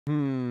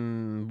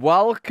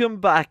Welcome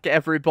back,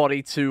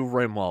 everybody, to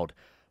Rimworld.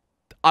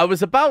 I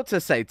was about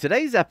to say,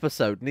 today's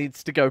episode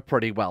needs to go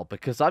pretty well,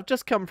 because I've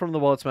just come from the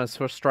world's most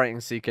frustrating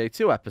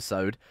CK2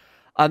 episode,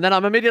 and then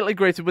I'm immediately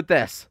greeted with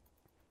this.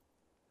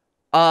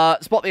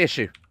 Spot the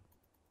issue.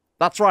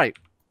 That's right.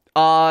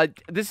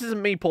 This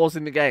isn't me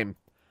pausing the game.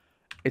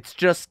 It's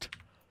just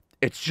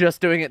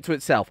doing it to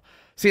itself.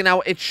 See, now,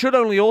 it should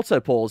only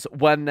auto-pause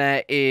when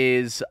there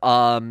is,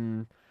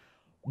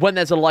 when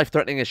there's a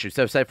life-threatening issue.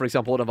 So, say, for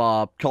example, one of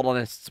our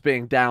colonists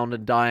being downed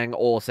and dying,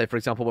 or, say, for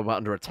example, when we're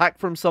under attack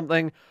from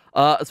something.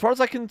 As far as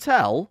I can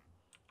tell,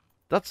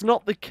 that's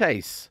not the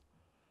case.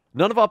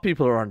 None of our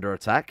people are under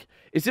attack.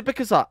 Is it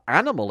because our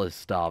animal is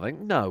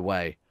starving? No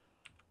way.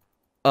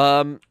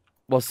 Well,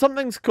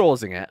 something's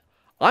causing it.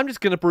 I'm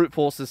just going to brute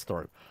force this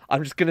through.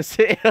 I'm just going to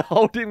sit here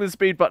holding the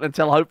speed button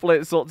until hopefully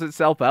it sorts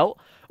itself out.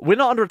 We're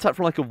not under attack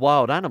from, like, a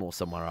wild animal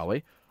somewhere, are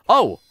we?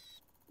 Oh!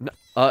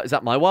 No, is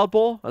that my wild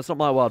boar? That's not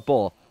my wild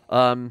boar.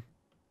 I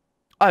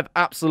have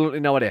absolutely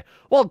no idea.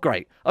 Well,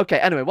 great. Okay,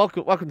 anyway,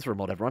 welcome to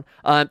Rimworld, everyone.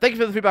 Thank you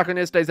for the feedback on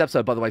yesterday's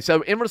episode, by the way.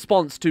 So, in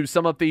response to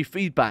some of the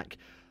feedback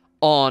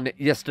on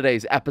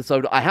yesterday's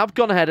episode, I have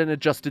gone ahead and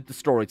adjusted the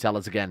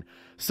storytellers again.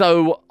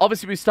 So,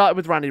 obviously, we started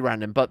with Randy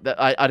Random, but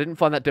I didn't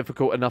find that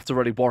difficult enough to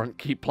really warrant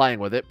keep playing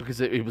with it, because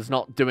it was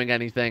not doing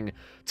anything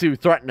to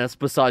threaten us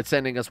besides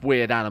sending us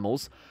weird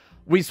animals.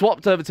 We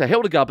swapped over to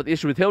Hildegard, but the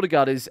issue with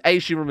Hildegard is, A,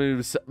 she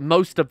removes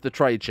most of the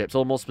trade ships,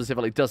 or more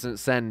specifically, doesn't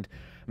send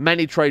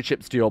many trade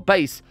ships to your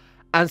base.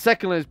 And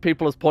secondly, as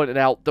people have pointed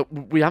out,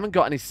 that we haven't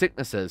got any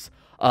sicknesses.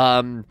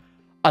 I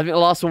think the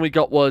last one we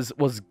got was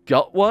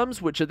gut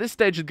worms, which at this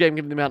stage of the game,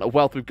 given the amount of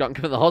wealth we've got and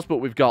given the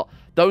hospital we've got,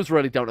 those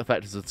really don't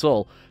affect us at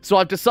all. So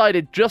I've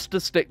decided just to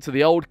stick to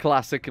the old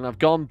classic, and I've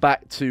gone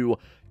back to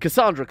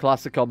Cassandra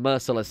Classic on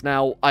Merciless.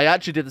 Now, I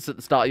actually did this at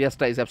the start of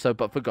yesterday's episode,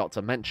 but forgot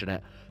to mention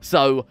it.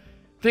 So,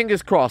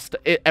 fingers crossed,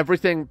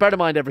 everything, bear in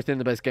mind everything in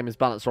the base game is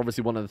balanced.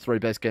 Obviously, one of the 3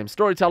 base game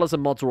storytellers,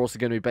 and mods are also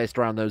going to be based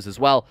around those as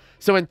well.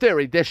 So, in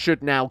theory, this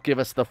should now give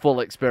us the full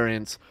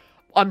experience.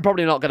 I'm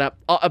probably not going to,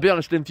 I'll be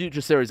honest, in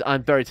future series,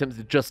 I'm very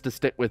tempted just to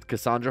stick with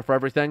Cassandra for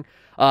everything.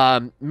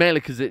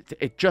 Mainly because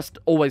it just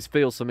always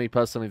feels, for me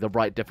personally, the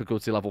right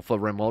difficulty level for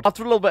Rimworld.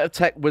 After a little bit of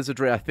tech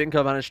wizardry, I think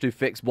I managed to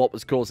fix what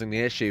was causing the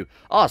issue.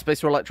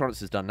 Space for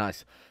Electronics is done,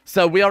 nice.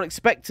 So we are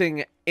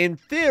expecting, in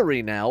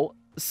theory now,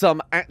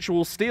 some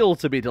actual steel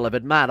to be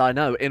delivered, mad, I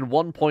know, in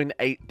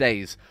 1.8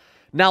 days.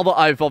 Now that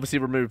I've obviously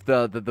removed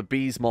the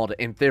bees mod,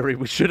 in theory,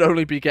 we should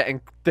only be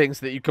getting things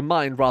that you can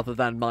mine rather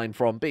than mine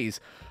from bees.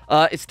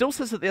 It still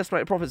says that the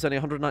estimated profit is only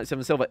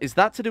 197 silver. Is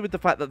that to do with the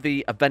fact that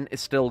the event is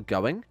still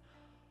going?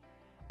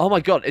 Oh my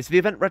god, is the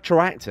event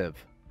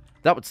retroactive?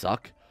 That would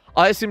suck.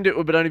 I assumed it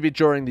would only be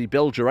during the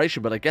bill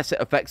duration, but I guess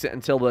it affects it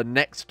until the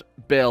next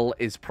bill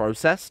is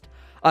processed.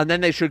 And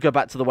then they should go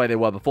back to the way they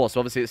were before. So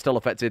obviously it's still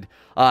affected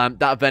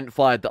that event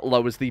fired that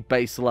lowers the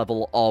base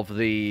level of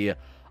the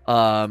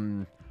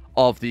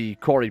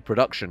quarry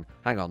production.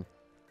 Hang on.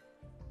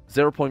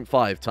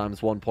 0.5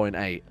 times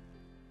 1.8.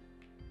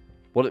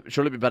 Well,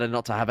 surely it'd be better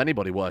not to have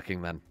anybody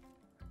working then.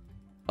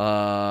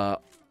 I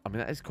mean,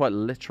 that is quite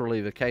literally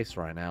the case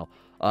right now.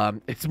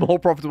 It's more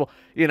profitable.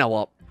 You know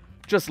what?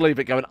 Just leave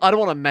it going. I don't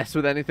want to mess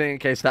with anything in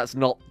case that's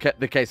not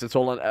the case at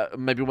all.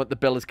 Maybe when the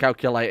bill is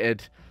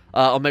calculated,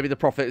 or maybe the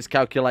profit is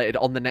calculated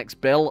on the next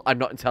bill. I'm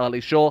not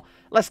entirely sure.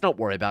 Let's not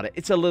worry about it.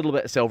 It's a little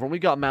bit of silver, and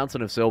we've got a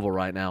mountain of silver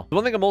right now. The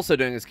one thing I'm also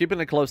doing is keeping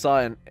a close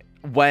eye on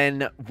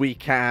when we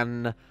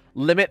can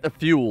limit the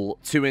fuel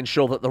to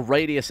ensure that the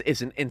radius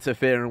isn't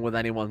interfering with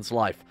anyone's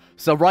life.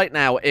 So right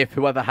now, if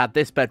whoever had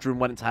this bedroom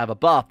went to have a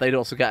bath, they'd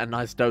also get a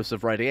nice dose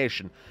of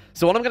radiation.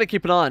 So what I'm going to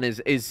keep an eye on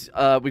is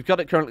we've got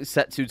it currently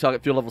set to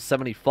target fuel level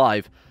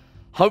 75.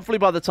 Hopefully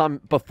by the time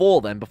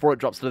before it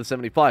drops to the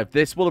 75,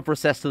 this will have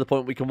recessed to the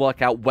point we can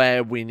work out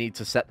where we need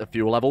to set the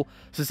fuel level.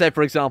 So say,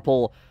 for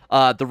example,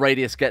 the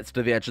radius gets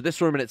to the edge of this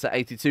room and it's at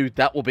 82,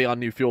 that will be our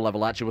new fuel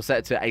level. Actually, we'll set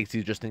it to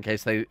 80 just in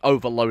case they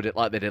overload it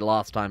like they did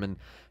last time and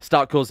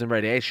start causing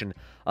radiation.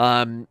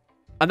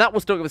 And that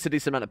will still give us a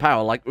decent amount of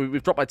power. Like,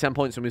 we've dropped by 10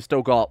 points and we've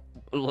still got,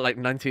 like,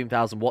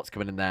 19,000 watts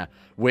coming in there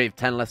with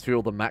 10 less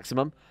fuel than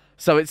maximum.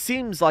 So it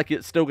seems like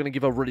it's still going to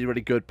give a really,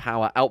 really good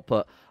power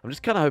output. I'm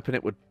just kind of hoping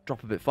it would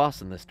drop a bit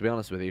faster than this, to be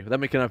honest with you.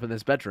 Then we can open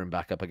this bedroom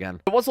back up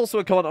again. There was also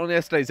a comment on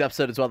yesterday's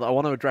episode as well that I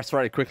want to address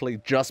very quickly,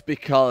 just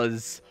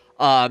because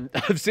I've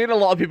seen a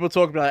lot of people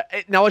talk about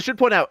it. Now, I should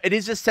point out, it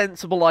is a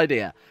sensible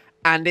idea.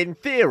 And in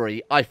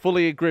theory, I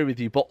fully agree with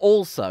you. But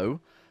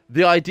also,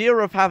 the idea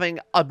of having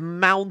a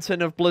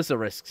mountain of blizzard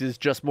risks is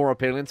just more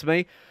appealing to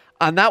me.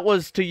 And that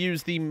was to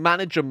use the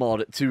manager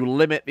mod to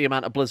limit the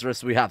amount of blizzard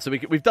risks we have. So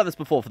we've done this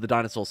before for the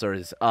dinosaur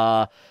series.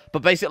 But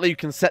basically, you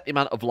can set the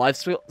amount of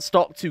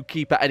livestock to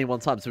keep at any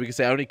one time. So we can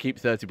say only keep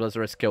 30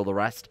 blizzard risks, kill the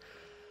rest.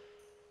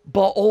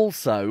 But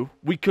also,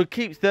 we could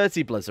keep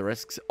 30 blizzard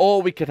risks,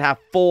 or we could have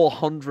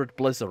 400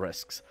 blizzard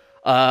risks.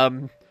 I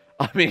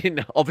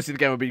mean, obviously the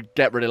game would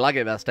get really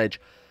laggy at that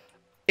stage.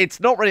 it's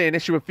not really an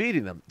issue of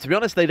feeding them. To be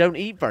honest, they don't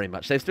eat very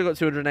much. They've still got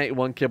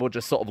 281 kibble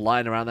just sort of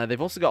lying around there.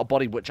 They've also got a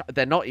body which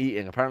they're not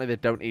eating. Apparently, they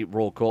don't eat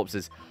raw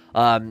corpses.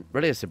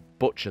 Really has to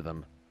butcher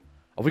them.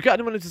 Have we got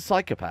anyone who's a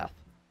psychopath?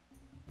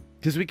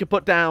 Because we could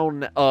put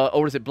down,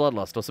 or is it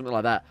bloodlust or something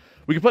like that?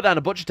 We could put down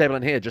a butcher table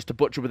in here just to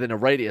butcher within a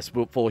radius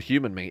for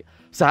human meat.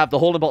 So have the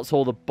hauling bots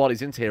haul the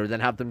bodies into here and then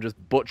have them just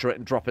butcher it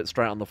and drop it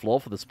straight on the floor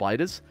for the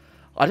spiders.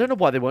 I don't know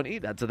why they won't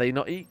eat that. Do they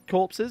not eat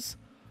corpses?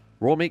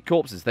 Raw meat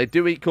corpses. They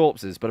do eat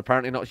corpses, but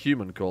apparently not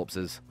human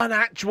corpses. An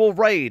actual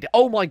raid.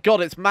 Oh my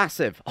god, it's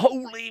massive.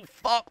 Holy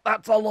fuck,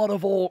 that's a lot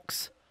of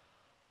orcs.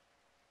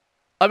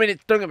 I mean,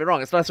 don't get me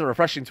wrong, it's nice and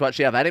refreshing to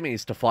actually have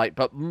enemies to fight,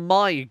 but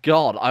my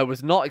god, I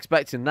was not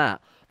expecting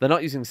that. They're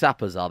not using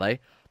sappers, are they?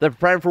 They're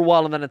preparing for a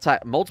while and then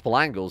attack multiple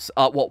angles.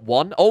 What,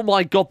 one? Oh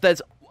my god,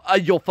 there's...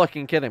 you're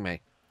fucking kidding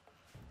me.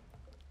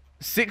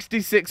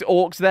 66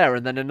 orcs there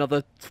and then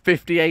another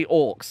 58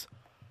 orcs.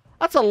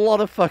 That's a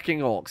lot of fucking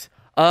orcs.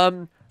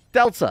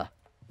 Delta,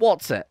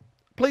 what's it?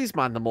 Please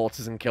man the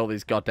mortars and kill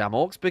these goddamn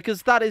orcs,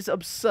 because that is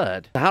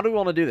absurd. How do we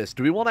want to do this?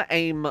 Do we want to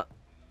aim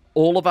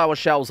all of our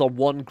shells on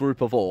one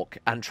group of orc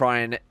and try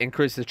and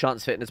increase the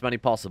chance of hitting as many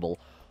possible?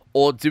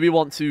 Or do we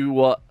want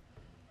to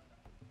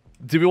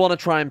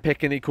try and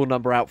pick an equal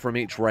number out from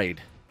each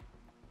raid?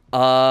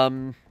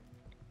 I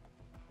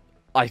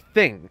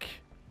think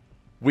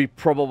we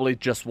probably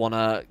just want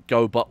to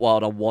go butt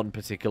wild on one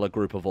particular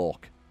group of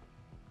orc.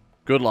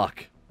 Good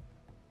luck.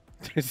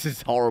 This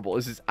is horrible.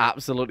 This is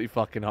absolutely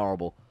fucking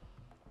horrible.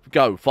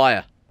 Go,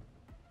 fire.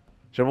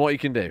 Show me what you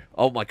can do.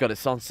 Oh my god,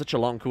 it's on such a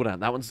long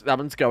cooldown. That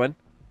one's going.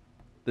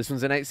 This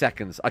one's in 8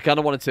 seconds. I kind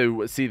of wanted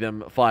to see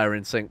them fire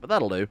in sync, but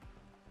that'll do.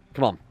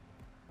 Come on.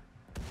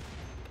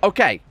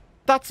 Okay,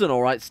 that's an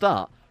alright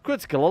start.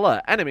 Critical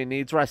alert. Enemy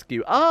needs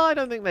rescue. I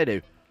don't think they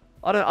do.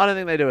 I don't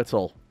think they do at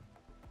all.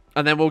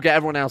 And then we'll get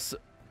everyone else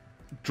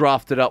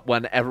drafted up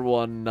when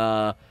everyone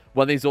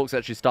when these orcs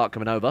actually start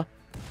coming over.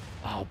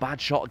 Oh, bad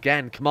shot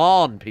again. Come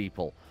on,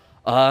 people.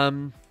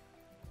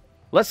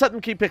 Let's let them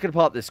keep picking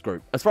apart this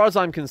group. As far as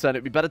I'm concerned,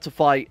 it'd be better to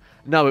fight...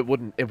 No, it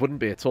wouldn't. It wouldn't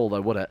be at all, though,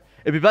 would it?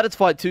 It'd be better to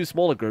fight 2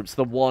 smaller groups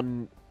than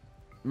 1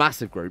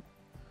 massive group.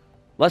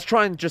 Let's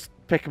try and just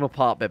pick them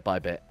apart bit by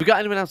bit. We got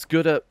anyone else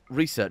good at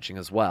researching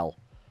as well?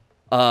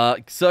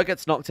 Sarg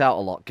gets knocked out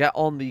a lot. Get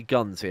on the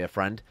guns here,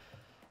 friend.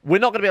 We're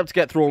not going to be able to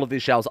get through all of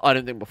these shells, I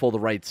don't think, before the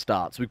raid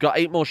starts. We've got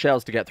 8 more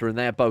shells to get through, and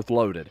they're both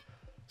loaded.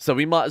 So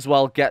we might as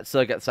well get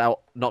Sarg gets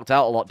knocked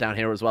out a lot down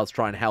here as well to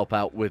try and help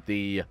out with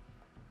the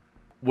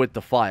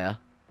fire.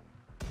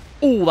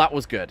 Oh, that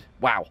was good.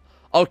 Wow.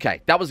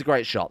 Okay, that was a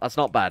great shot. That's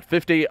not bad.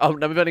 50. Oh,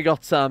 now we've only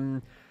got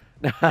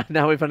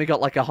now we've only got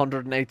like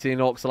 118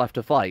 orcs left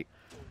to fight.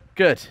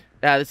 Good.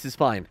 Yeah, this is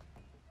fine.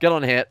 Get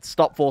on here.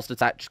 Stop forced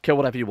attack. Just kill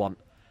whatever you want.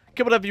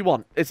 Kill whatever you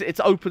want. It's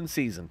open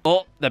season.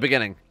 Oh, they're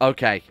beginning.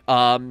 Okay.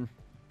 I don't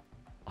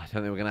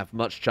think we're gonna have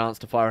much chance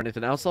to fire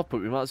anything else off, but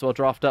we might as well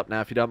draft up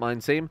now if you don't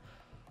mind, team.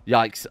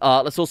 Yikes.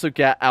 Let's also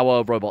get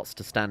our robots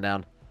to stand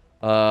down.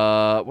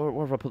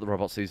 Where have I put the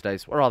robots these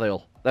days? Where are they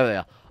all? There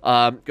they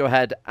are. Go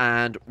ahead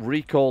and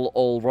recall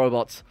all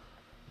robots.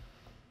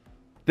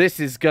 This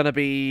is going to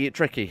be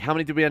tricky. How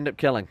many did we end up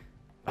killing?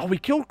 Oh, we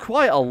killed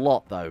quite a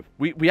lot, though.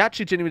 We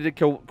actually genuinely did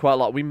kill quite a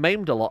lot. We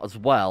maimed a lot as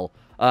well.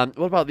 What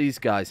about these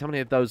guys? How many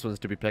of those ones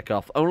did we pick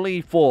off? Only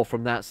 4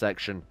 from that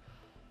section.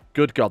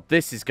 Good God,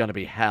 this is going to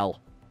be hell.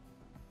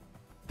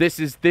 This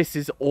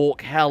is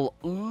orc hell.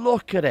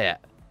 Look at it.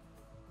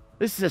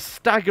 This is a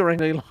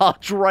staggeringly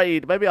large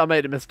raid. Maybe I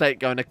made a mistake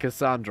going to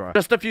Cassandra.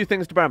 Just a few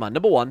things to bear in mind.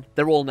 Number 1,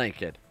 they're all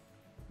naked.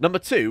 Number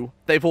 2,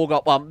 they've all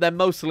got, well, they're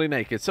mostly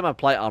naked. Some have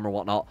plate armor and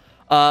whatnot.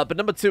 But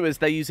number 2 is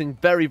they're using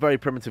very, very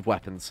primitive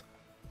weapons.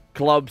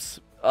 Clubs,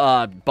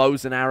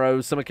 bows and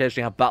arrows. Some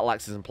occasionally have battle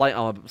axes and plate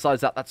armor. But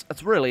besides that,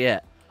 that's really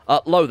it.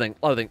 Loathing.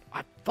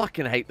 I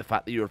fucking hate the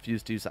fact that you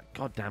refuse to use that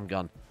goddamn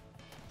gun.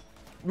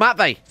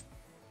 Mlie,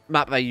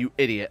 you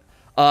idiot.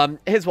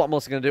 Here's what I'm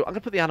also going to do. I'm going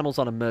to put the animals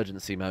on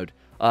emergency mode.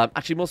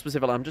 Actually, more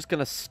specifically, I'm just going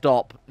to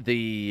stop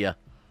the...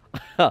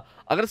 I'm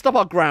going to stop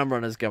our ground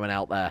runners going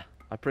out there.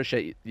 I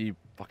appreciate you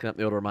fucking up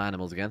the order of my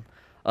animals again.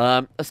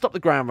 Stop the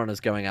ground runners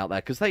going out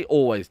there, because they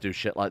always do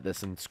shit like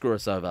this and screw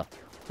us over.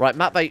 Right,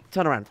 Mlie,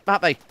 turn around.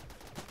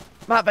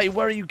 Mlie,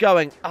 where are you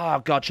going? Oh,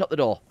 God, shut the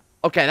door.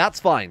 Okay,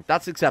 that's fine.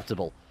 That's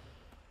acceptable.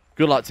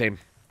 Good luck, team.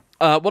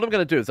 What I'm going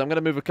to do is I'm going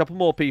to move a couple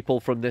more people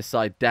from this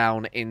side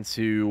down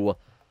into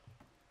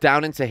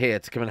here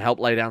to come and help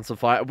lay down some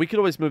fire. We could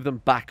always move them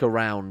back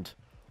around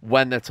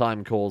when the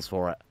time calls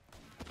for it.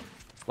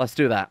 Let's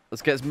do that.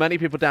 Let's get as many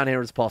people down here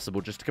as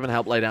possible just to come and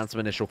help lay down some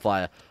initial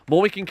fire.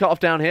 More we can cut off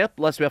down here,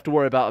 less we have to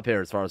worry about up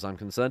here as far as I'm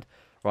concerned.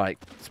 Right,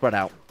 spread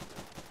out.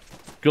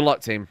 Good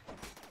luck, team.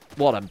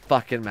 What a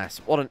fucking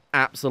mess. What an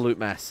absolute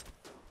mess.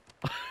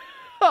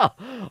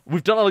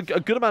 We've done a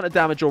good amount of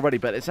damage already,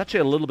 but it's actually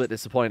a little bit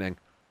disappointing.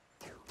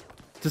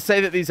 To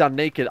say that these are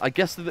naked, I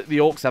guess that the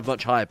orcs have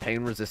much higher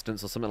pain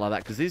resistance or something like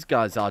that, because these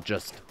guys are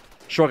just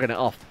shrugging it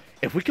off.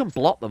 If we can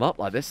block them up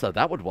like this, though,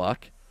 that would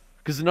work.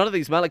 Because none of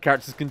these melee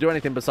characters can do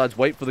anything besides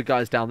wait for the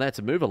guys down there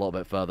to move a little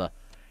bit further.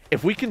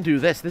 If we can do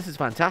this, this is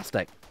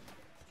fantastic.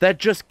 They're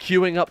just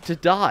queuing up to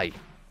die.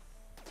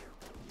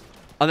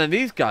 And then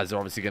these guys are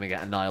obviously going to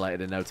get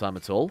annihilated in no time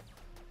at all.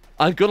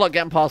 And good luck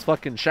getting past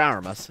fucking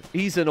Sharamus.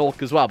 He's an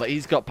orc as well, but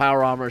he's got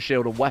power armor, a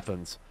shield, and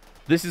weapons.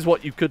 This is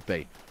what you could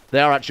be. They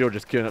are actually all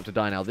just queuing up to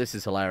die now. This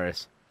is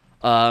hilarious.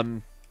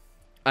 I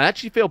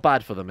actually feel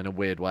bad for them in a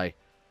weird way.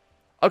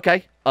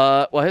 Okay,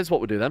 well, here's what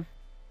we'll do then.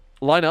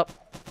 Line up,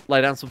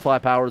 lay down some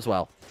firepower as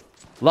well.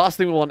 Last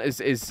thing we want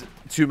is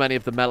too many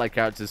of the melee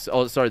characters,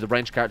 oh, sorry, the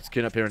ranged characters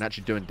queuing up here and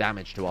actually doing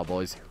damage to our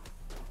boys.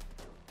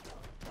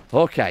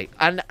 Okay,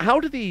 and how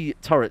do the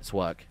turrets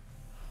work?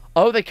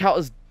 Oh,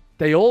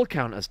 they all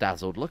count as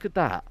dazzled. Look at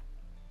that.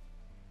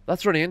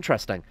 That's really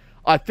interesting.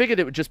 I figured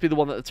it would just be the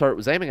one that the turret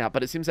was aiming at,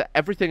 but it seems that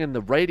everything in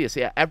the radius,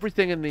 yeah,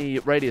 everything in the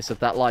radius of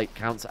that light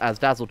counts as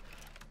dazzled.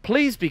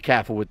 Please be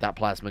careful with that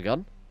plasma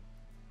gun.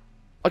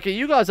 Okay,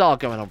 you guys are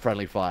going on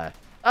friendly fire.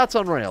 That's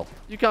unreal.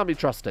 You can't be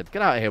trusted.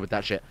 Get out of here with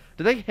that shit.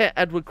 Did they hit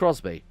Edward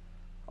Crosby?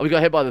 Oh, we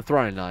got hit by the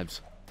throwing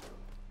knives.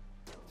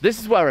 This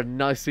is where a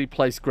nicely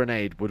placed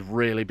grenade would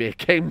really be a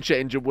game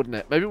changer, wouldn't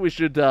it? Maybe we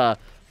should have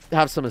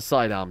some as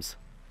sidearms.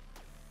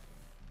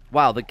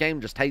 Wow, the game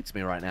just hates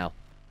me right now.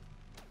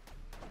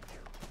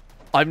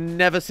 I've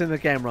never seen the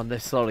game run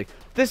this slowly.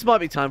 This might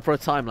be time for a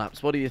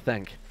time-lapse. What do you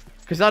think?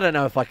 Because I don't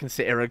know if I can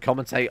sit here and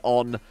commentate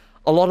on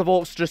a lot of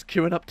orcs just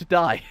queuing up to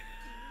die.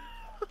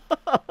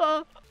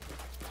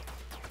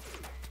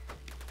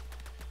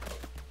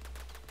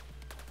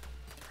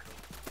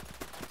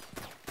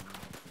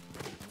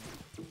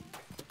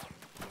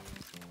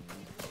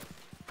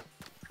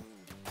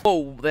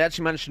 Oh, they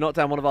actually managed to knock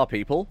down one of our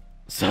people.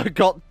 So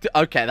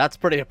okay, that's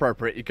pretty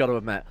appropriate, you've got to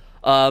admit.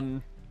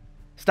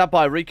 Stabbed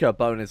by a recurve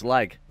bow in his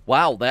leg.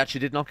 Wow, they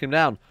actually did knock him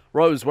down.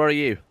 Rose, where are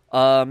you?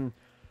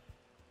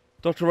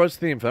 Dr. Rose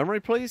to the infirmary,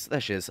 please? There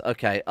she is.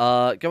 Okay,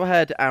 go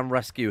ahead and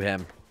rescue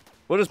him.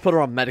 We'll just put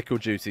her on medical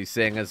duty,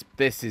 seeing as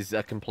this is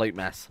a complete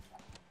mess.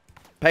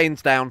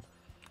 Payne's down.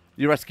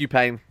 You rescue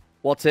Payne.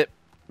 What's it?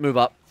 Move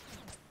up.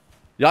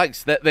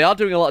 Yikes, they are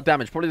doing a lot of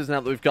damage. Probably doesn't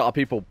help that we've got our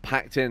people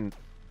packed in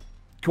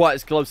quite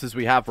as close as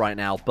we have right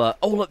now. But,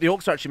 oh, look, the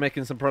orcs are actually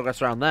making some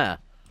progress around there.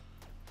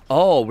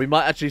 Oh, we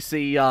might actually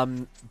see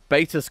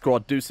Beta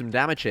Squad do some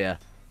damage here.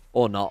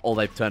 Or not. Or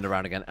they've turned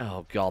around again.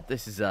 Oh, God,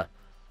 this is a...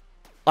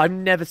 I've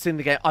never seen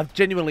the game.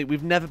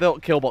 We've never built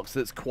a kill box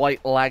that's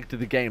quite lagged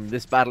the game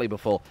this badly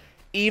before.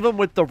 Even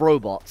with the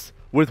robots,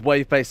 with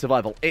wave-based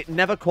survival, it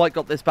never quite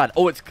got this bad.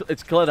 Oh, it's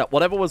cleared up.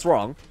 Whatever was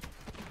wrong,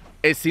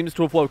 it seems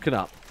to have woken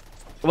up.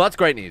 Well, that's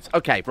great news.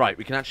 Okay, right,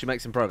 we can actually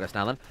make some progress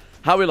now then.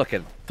 How are we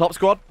looking? Top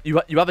squad,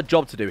 you have a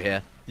job to do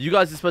here. You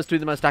guys are supposed to be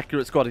the most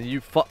accurate squad, and you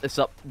fucked this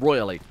up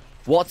royally.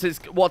 What's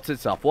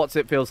it up? What's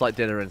it feels like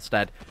dinner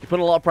instead? You're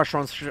putting a lot of pressure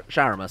on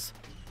Sharamus.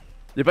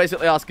 You're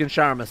basically asking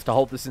Sharamus to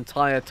hold this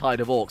entire tide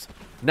of orcs.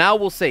 Now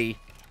we'll see.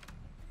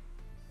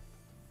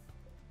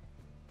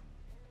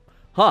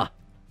 Huh.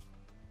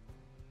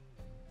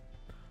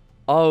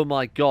 Oh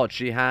my god,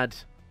 she had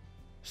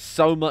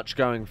so much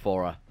going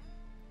for her.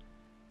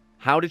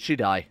 How did she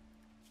die?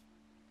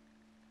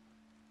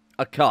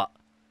 A cut.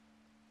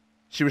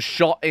 She was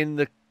shot in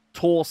the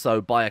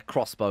torso by a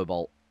crossbow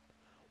bolt.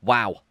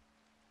 Wow.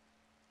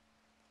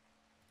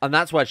 And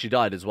that's where she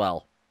died as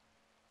well.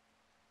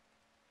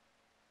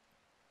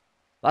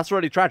 That's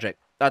really tragic.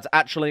 That's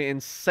actually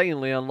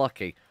insanely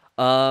unlucky.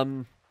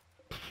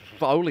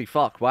 Holy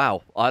fuck,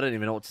 wow. I don't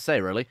even know what to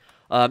say, really.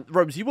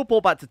 Robes, you were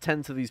brought back to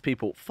tend to these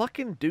people.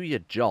 Fucking do your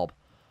job.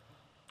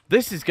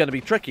 This is going to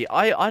be tricky.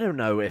 I don't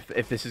know if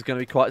this is going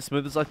to be quite as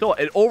smooth as I thought.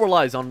 It all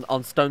relies on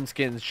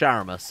Stoneskin's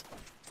Sharamus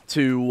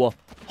to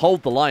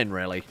hold the line,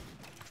 really.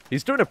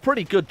 He's doing a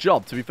pretty good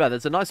job, to be fair.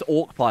 There's a nice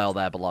orc pile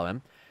there below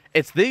him.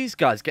 It's these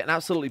guys getting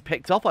absolutely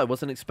picked off. I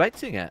wasn't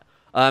expecting it.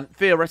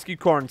 Fear, rescue,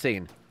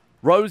 quarantine.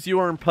 Rose, you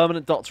are in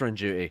permanent doctoring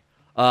duty.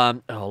 Oh,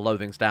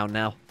 loathing's down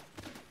now.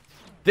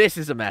 This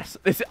is a mess.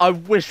 I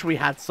wish we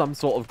had some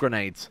sort of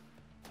grenades.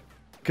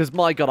 Because,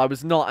 my god, I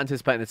was not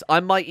anticipating this. I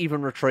might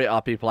even retreat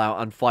our people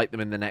out and fight them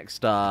in the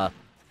next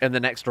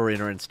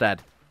arena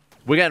instead.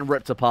 We're getting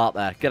ripped apart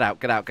there. Get out,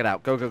 get out, get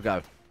out. Go, go,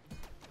 go.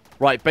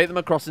 Right, bait them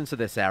across into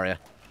this area.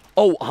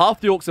 Oh, half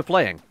the orcs are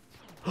fleeing.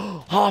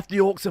 Half the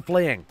orcs are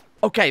fleeing.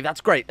 Okay, that's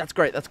great, that's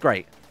great, that's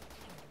great.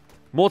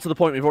 More to the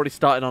point, we've already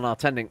started on our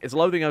tending. Is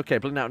loading okay?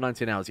 Bleeding out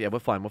 19 hours. Yeah, we're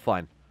fine, we're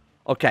fine.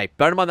 Okay,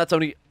 bear in mind that's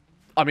only...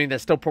 I mean,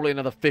 there's still probably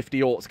another 50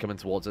 orcs coming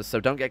towards us, so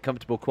don't get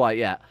comfortable quite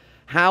yet.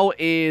 How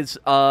is,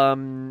 how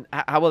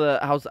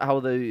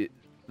are the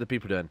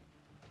people doing?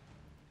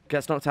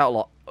 Gets knocked out a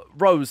lot.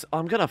 Rose,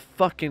 I'm gonna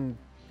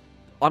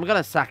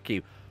sack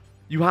you.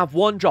 You have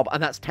one job,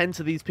 and that's tend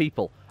to these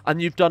people,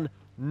 and you've done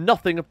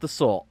nothing of the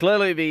sort.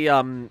 Clearly,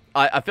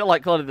 I feel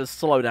like clearly the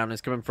slowdown is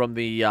coming from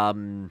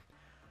the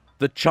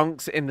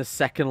chunks in the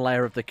second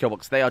layer of the kill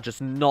box. They are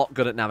just not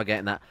good at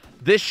navigating that.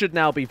 This should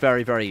now be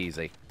very, very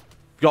easy.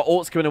 We've got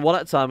orcs coming in one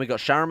at a time. We've got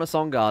Sharamus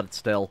on guard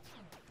still.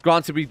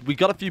 Granted, we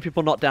got a few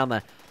people knocked down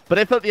there. But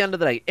if at the end of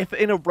the day, if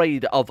in a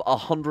raid of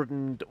 100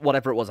 and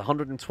whatever it was,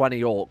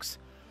 120 orcs,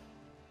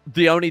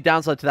 the only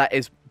downside to that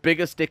is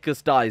Bigger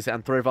Stickers dies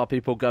and 3 of our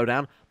people go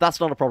down, that's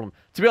not a problem.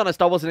 To be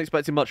honest, I wasn't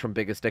expecting much from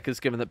Bigger Stickers,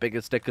 given that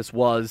Bigger Stickers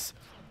was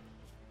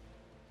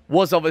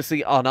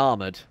obviously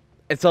unarmored.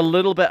 It's a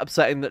little bit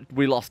upsetting that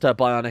we lost her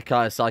Bionic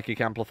Eye, Psychic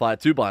Amplifier,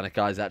 2 Bionic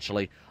Eyes,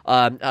 actually.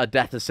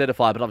 Death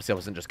Acidifier, but obviously I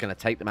wasn't just going to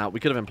take them out. We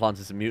could have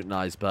implanted some Mutant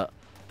Eyes, but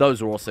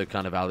those were also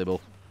kind of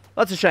valuable.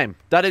 That's a shame.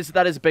 That is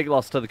a big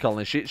loss to the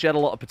colony. She had a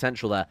lot of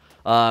potential there.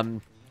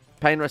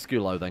 Pain,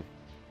 Rescue, Loathing.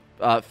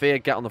 Fear,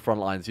 get on the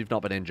front lines. You've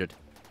not been injured.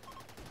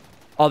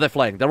 Oh, they're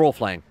flaying. They're all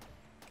flaying.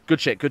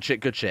 Good shit, good shit,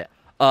 good shit.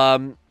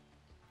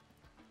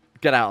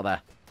 Get out of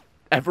there.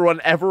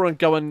 Everyone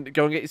go and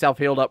get yourself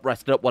healed up,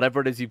 rested up, whatever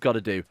it is you've got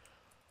to do.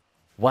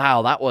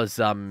 Wow, that was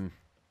a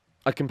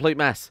complete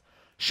mess.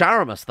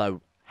 Sharamus,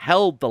 though,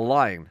 held the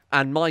line.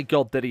 And my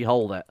god, did he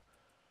hold it.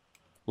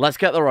 Let's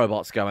get the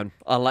robots going.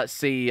 And let's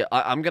see.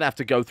 I'm going to have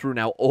to go through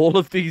now all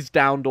of these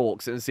downed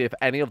orcs and see if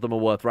any of them are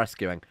worth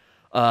rescuing.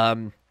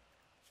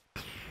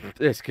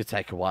 This could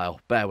take a while.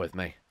 Bear with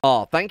me.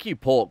 Oh, thank you,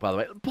 Pork, by the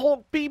way.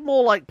 Pork, be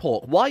more like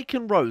Pork. Why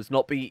can Rose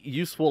not be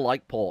useful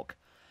like Pork?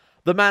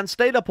 The man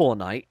stayed up all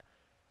night,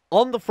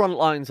 on the front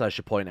lines, I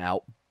should point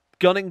out,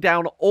 gunning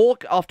down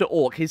orc after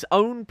orc, his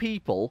own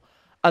people,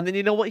 and then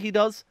you know what he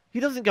does? He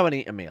doesn't go and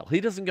eat a meal.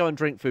 He doesn't go and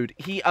drink food.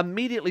 He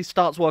immediately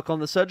starts work on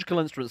the surgical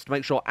instruments to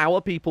make sure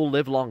our people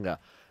live longer.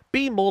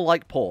 Be more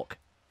like Pork.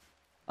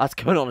 That's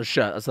going on a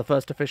shirt. That's the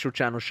first official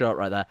channel shirt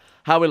right there.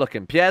 How are we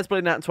looking? Pierre's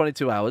bleeding out in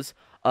 22 hours.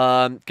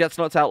 Gets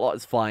knocked out a lot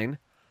is fine.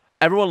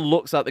 Everyone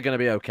looks like they're going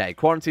to be okay.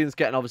 Quarantine's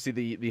getting,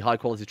 obviously, the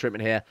high-quality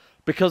treatment here.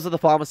 Because of the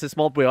pharmacist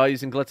mob, we are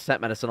using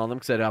Glittertech medicine on them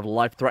because they do have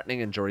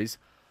life-threatening injuries.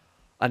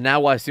 And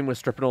now I assume we're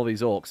stripping all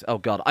these orcs. Oh,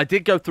 God. I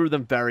did go through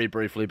them very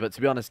briefly, but to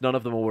be honest, none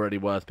of them are really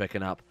worth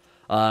picking up.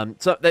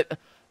 So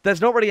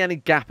there's not really any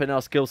gap in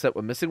our skill set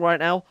we're missing right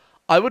now.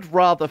 I would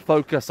rather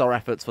focus our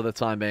efforts for the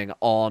time being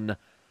on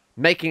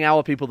making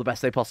our people the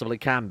best they possibly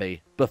can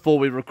be before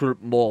we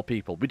recruit more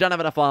people. We don't have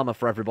enough armor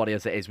for everybody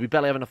as it is. We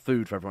barely have enough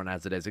food for everyone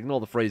as it is.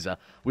 Ignore the freezer.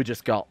 We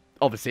just got,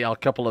 obviously, our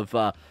couple of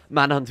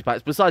manhunting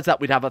packs. Besides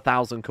that, we'd have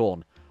 1,000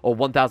 corn or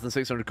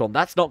 1,600 corn.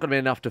 That's not going to be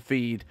enough to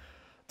feed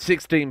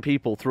 16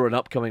 people through an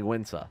upcoming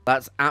winter.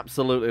 That's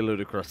absolutely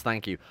ludicrous.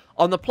 Thank you.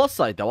 On the plus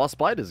side, though, our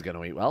spiders are going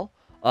to eat well.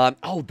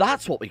 Oh,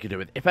 that's what we could do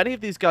with it. If any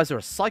of these guys are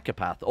a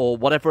psychopath or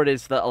whatever it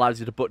is that allows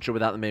you to butcher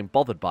without them being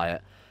bothered by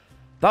it,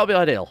 that would be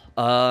ideal.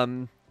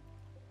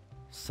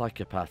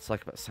 Psychopath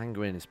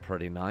sanguine is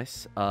pretty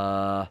nice.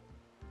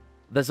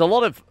 There's a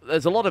lot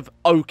of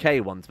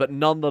okay ones, but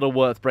none that are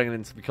worth bringing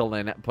into the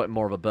colony and putting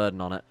more of a burden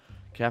on it.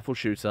 Careful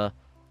shooter,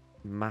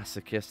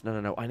 masochist.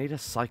 No. I need a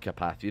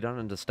psychopath. You don't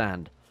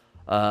understand.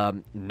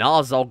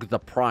 Narzog the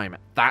Prime.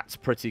 That's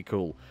pretty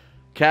cool.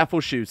 Careful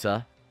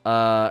shooter.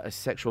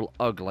 Sexual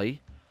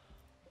ugly.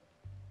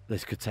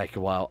 This could take a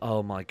while.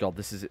 Oh my god,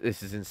 this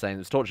is insane.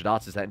 There's tortured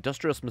artist there.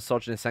 Industrious,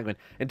 misogynist, sanguine.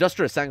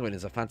 Industrious, sanguine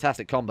is a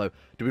fantastic combo.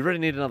 Do we really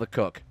need another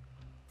cook?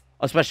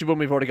 Especially when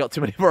we've already got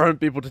too many of our own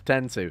people to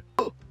tend to.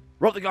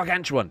 Rob the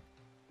Gargantuan.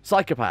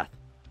 Psychopath.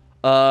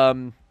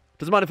 Doesn't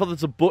mind if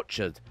others are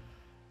butchered.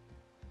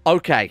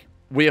 Okay,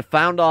 we have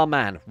found our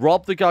man.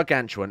 Rob the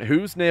Gargantuan.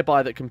 Who's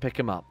nearby that can pick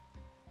him up?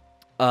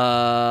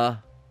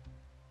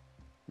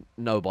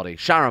 Nobody.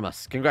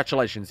 Sharamus,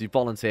 congratulations, you've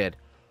volunteered.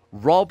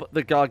 Rob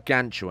the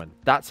Gargantuan.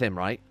 That's him,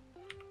 right?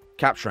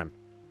 Capture him.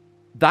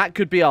 That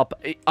could be our...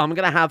 I'm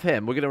going to have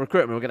him. We're going to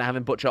recruit him. We're going to have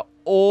him butcher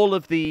all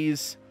of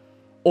his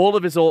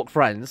orc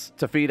friends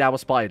to feed our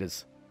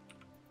spiders.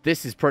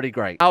 This is pretty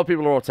great. Our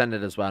people are all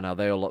tended as well now.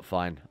 They all look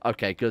fine.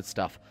 Okay, good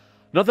stuff.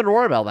 Nothing to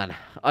worry about then.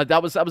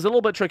 That was a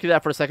little bit tricky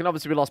there for a second.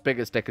 Obviously, we lost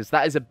Bigger Stickers.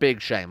 That is a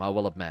big shame, I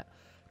will admit.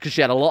 Because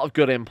she had a lot of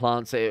good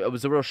implants. It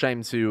was a real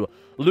shame to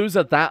lose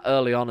her that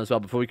early on as well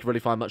before we could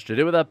really find much to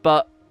do with her.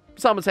 But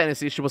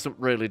simultaneously, she wasn't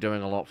really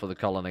doing a lot for the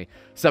colony.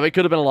 So it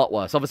could have been a lot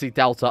worse. Obviously,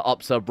 Delta,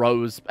 Upsa,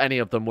 Rose, any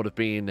of them would have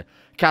been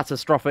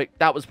catastrophic.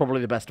 That was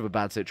probably the best of a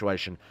bad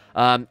situation.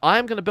 I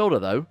am going to build her,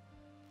 though.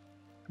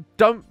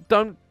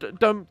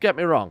 Don't get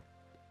me wrong.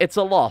 It's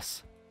a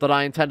loss that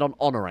I intend on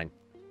honoring.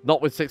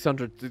 Not with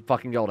 600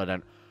 fucking gold, I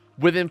don't.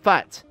 With, in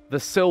fact, the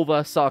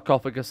silver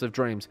sarcophagus of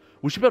dreams.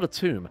 We should build a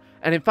tomb.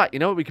 And in fact, you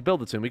know what? We could build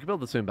the tomb. We could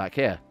build the tomb back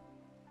here.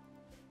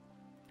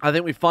 I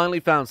think we finally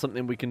found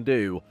something we can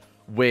do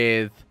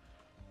with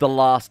the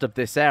last of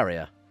this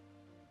area.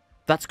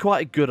 That's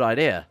quite a good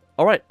idea.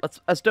 All right,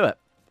 let's do it.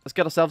 Let's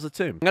get ourselves a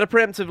tomb. I'm going to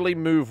preemptively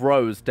move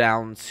Rose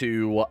down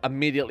to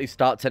immediately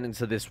start tending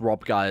to this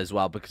Rob guy as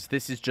well, because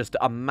this is just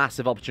a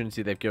massive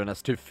opportunity they've given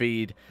us to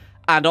feed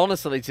and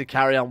honestly to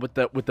carry on with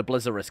the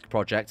Blizzarisk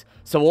project.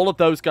 So all of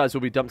those guys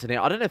will be dumped in here.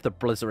 I don't know if the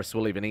Blizzarisk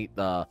will even eat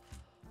the...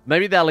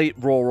 Maybe they'll eat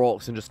raw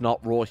orcs and just not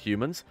raw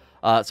humans.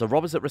 So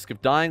Rob is at risk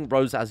of dying.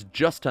 Rose has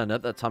just turned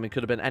up. That time he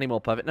could have been any more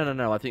perfect.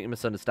 No. I think you're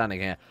misunderstanding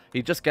here.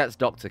 He just gets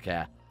doctor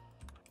care.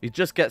 He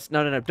just gets...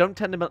 No. Don't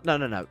tend him... No.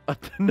 Not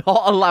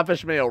a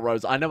lavish meal,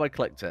 Rose. I know I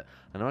clicked it.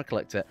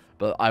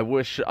 But I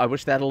wish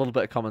they had a little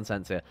bit of common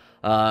sense here.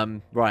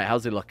 Right,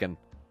 how's he looking?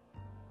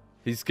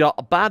 He's got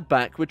a bad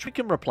back, which we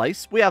can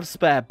replace. We have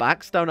spare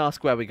backs. Don't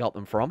ask where we got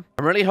them from.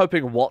 I'm really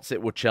hoping Whatsit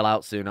will chill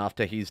out soon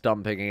after he's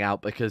done picking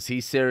out, because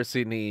he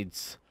seriously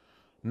needs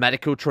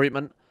medical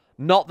treatment.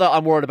 Not that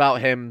I'm worried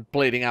about him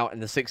bleeding out in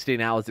the 16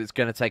 hours it's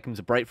going to take him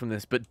to break from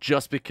this, but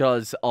just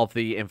because of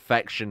the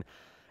infection.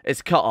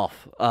 It's cut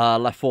off.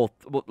 Left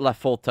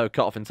fourth toe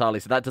cut off entirely,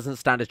 so that doesn't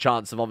stand a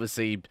chance of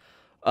obviously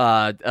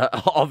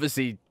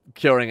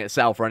curing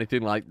itself or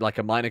anything like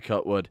a minor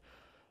cut would.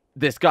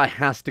 This guy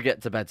has to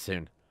get to bed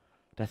soon.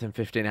 Death in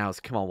 15 hours.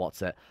 Come on,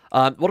 what's it?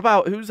 What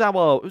about who's our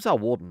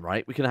warden?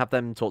 Right, we can have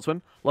them talk to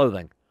him.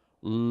 Loathing.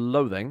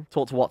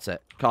 Talk to what's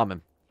it? Calm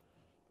him.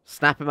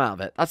 Snap him out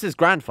of it. That's his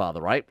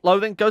grandfather, right?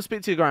 Loathing, go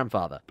speak to your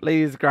grandfather.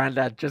 Please,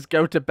 Granddad, just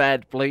go to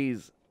bed,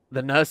 please.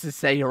 The nurses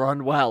say you're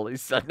unwell. He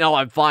said, no,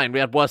 I'm fine. We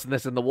had worse than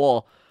this in the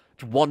war.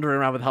 Just wandering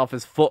around with half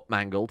his foot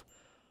mangled.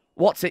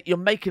 What's it? You're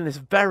making this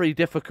very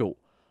difficult.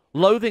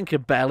 Loathing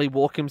can barely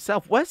walk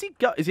himself. Where's he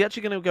go? Is he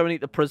actually going to go and eat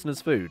the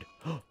prisoner's food?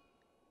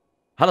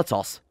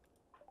 Halatos.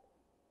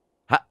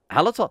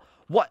 Halatos.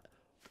 What?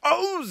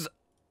 O's!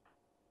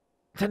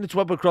 Tending to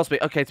Edward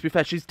Crosby. Okay, to be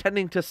fair, she's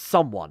tending to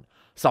someone.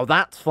 So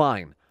that's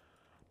fine.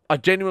 I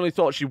genuinely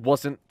thought she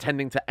wasn't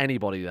tending to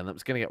anybody then. That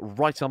was going to get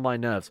right on my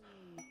nerves.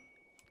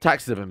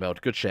 Taxes have been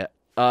built. Good shit.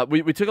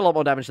 We took a lot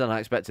more damage than I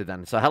expected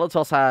then. So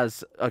Halatos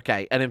has,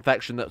 okay, an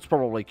infection that's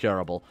probably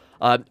curable.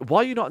 Why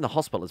are you not in the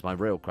hospital is my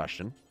real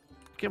question.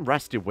 Get him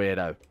rest, you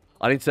weirdo.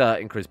 I need to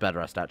increase bed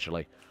rest,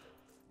 actually.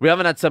 We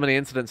haven't had so many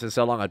incidents in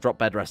so long, I dropped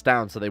bed rest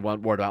down so they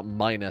weren't worried about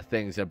minor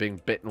things, you know, being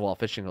bitten while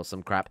fishing or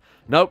some crap.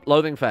 Nope,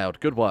 Loathing failed.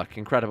 Good work.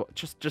 Incredible.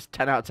 Just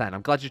 10 out of 10.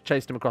 I'm glad you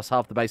chased him across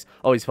half the base.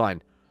 Oh, he's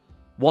fine.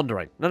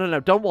 Wandering. No,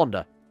 don't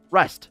wander.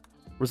 Rest.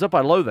 Reserved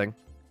by Loathing.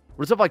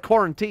 Reserved by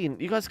Quarantine.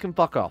 You guys can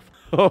fuck off.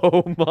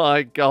 Oh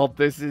my god,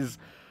 this is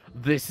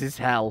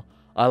hell.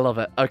 I love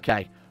it.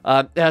 Okay.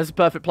 There's a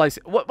perfect place.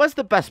 Where's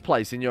the best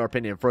place, in your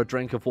opinion, for a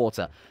drink of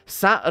water?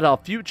 Sat at our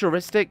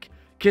futuristic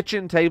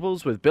kitchen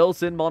tables with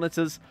built-in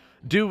monitors,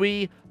 do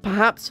we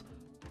perhaps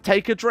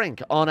take a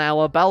drink on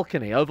our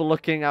balcony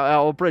overlooking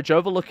our bridge,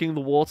 overlooking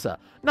the water?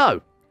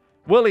 No.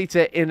 We'll eat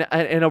it in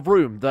a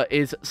room that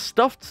is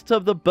stuffed to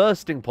the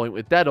bursting point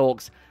with dead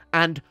orcs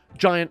and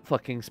giant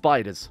fucking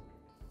spiders.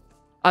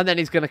 And then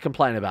he's going to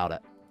complain about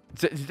it.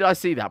 Did I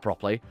see that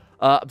properly?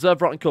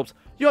 Observe rotten corpse.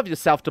 You have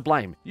yourself to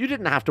blame. You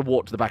didn't have to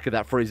walk to the back of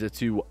that freezer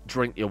to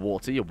drink your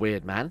water, you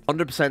weird man.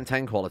 100%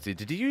 10 quality.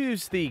 Did you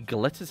use the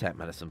glitter tech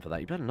medicine for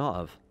that? You better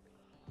not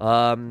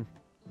have.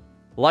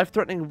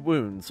 Life-threatening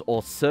wounds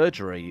or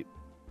surgery.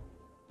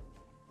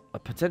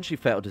 Potentially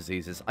fatal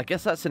diseases. I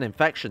guess that's an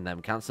infection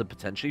then. Cancer,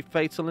 potentially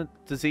fatal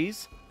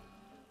disease.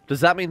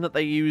 Does that mean that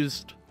they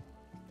used...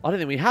 I don't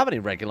think we have any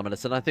regular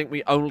medicine. I think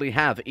we only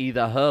have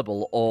either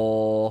herbal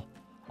or...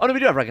 Oh, no, we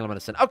do have regular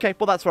medicine. Okay,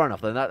 well, that's fair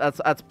enough then.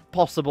 That's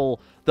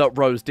possible that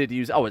Rose did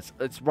use... Oh,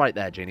 it's right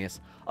there, genius.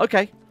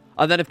 Okay.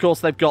 And then, of course,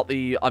 they've got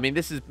the... I mean,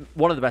 this is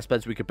one of the best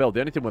beds we could build. The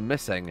only thing we're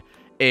missing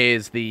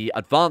is the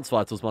advanced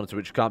vitals monitor,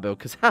 which we can't build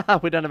because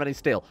we don't have any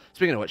steel.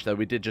 Speaking of which, though,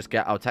 we did just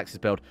get our taxes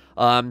built.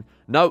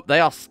 No, they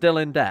are still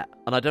in debt,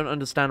 and I don't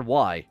understand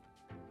why.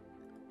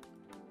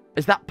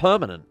 Is that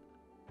permanent?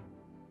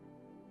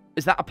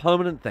 Is that a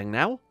permanent thing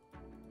now?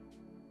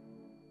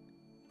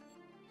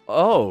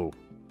 Oh.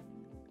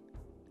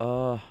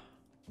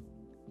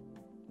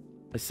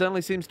 It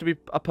certainly seems to be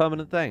a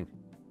permanent thing.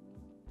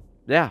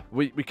 Yeah,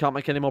 we can't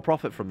make any more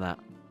profit from that.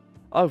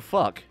 Oh,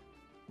 fuck.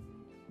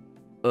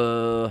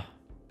 Well,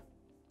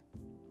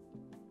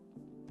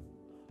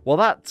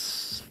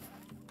 that's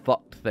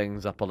fucked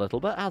things up a little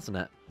bit, hasn't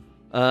it?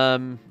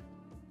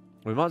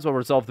 We might as well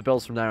resolve the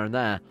bills from there and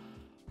there.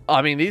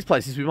 I mean, these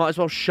places we might as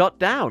well shut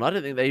down. I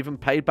don't think they even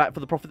paid back for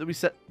the profit that we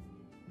set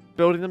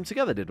building them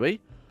together, did we?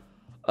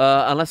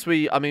 Unless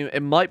we... I mean,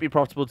 it might be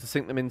profitable to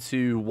sink them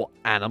into, what,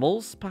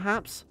 animals,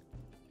 perhaps?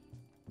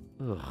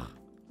 Ugh.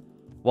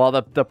 Well,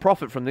 the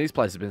profit from these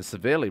places has been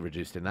severely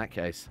reduced in that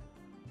case.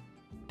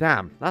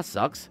 Damn, that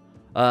sucks.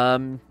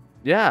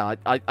 Yeah,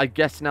 I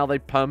guess now they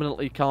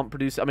permanently can't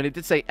produce... I mean, it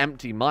did say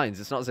empty mines.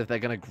 It's not as if they're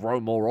going to grow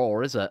more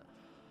ore, is it?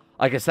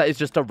 I guess that is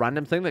just a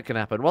random thing that can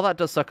happen. Well, that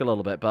does suck a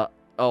little bit, but...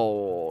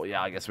 Oh,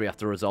 yeah, I guess we have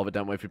to resolve it,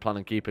 don't we, if we plan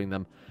on keeping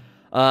them.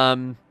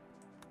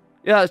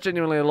 Yeah, it's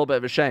genuinely a little bit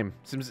of a shame.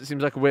 It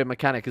seems like a weird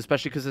mechanic,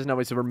 especially because there's no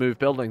way to remove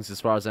buildings, as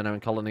far as I know, in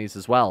colonies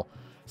as well.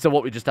 So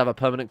what, we just have a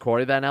permanent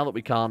quarry there now that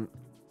we can't...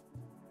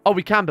 Oh,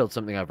 we can build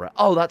something over it.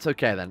 Oh, that's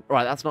okay then.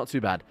 Right, that's not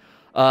too bad.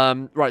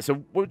 Right, so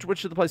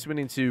which of the places we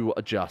need to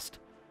adjust?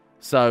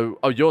 So,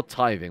 oh, you're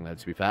tithing, though,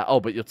 to be fair. Oh,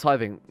 but you're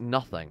tithing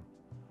nothing.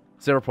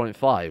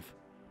 0.5.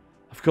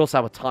 Of course,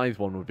 our tithe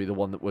one would be the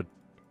one that would...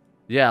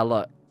 Yeah,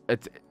 look.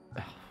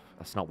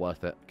 That's not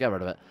worth it. Get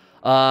rid of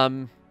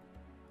it.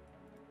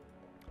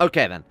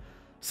 Okay, then.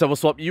 So we'll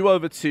swap you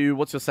over to...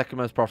 What's your second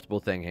most profitable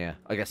thing here?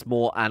 I guess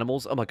more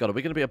animals. Oh, my God. Are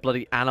we going to be a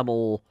bloody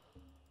animal...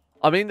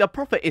 I mean, the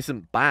profit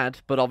isn't bad,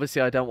 but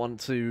obviously I don't want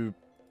to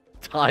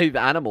tithe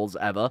animals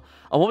ever.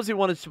 And obviously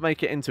wanted to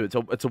make it into...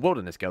 It's a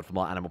wilderness guild for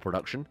more animal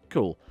production.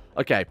 Cool.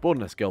 Okay,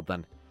 wilderness guild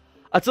then.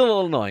 That's a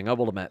little annoying, I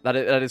will admit. That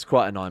is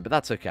quite annoying, but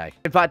that's okay.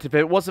 In fact, if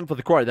it wasn't for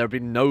the quarry, there would be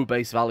no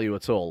base value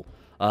at all.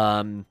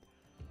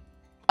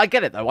 I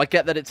get it, though. I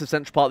get that it's a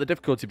central part of the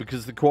difficulty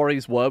because the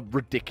quarries were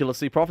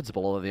ridiculously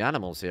profitable, although the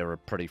animals here are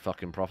pretty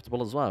fucking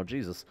profitable as well.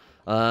 Jesus.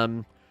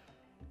 I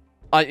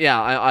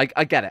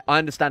get it. I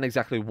understand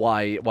exactly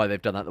why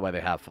they've done that the way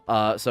they have.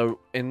 So,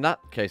 in that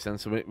case, then,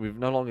 so we've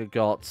no longer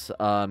got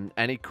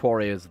any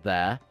quarriers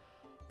there.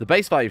 The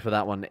base value for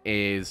that one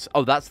is...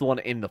 Oh, that's the one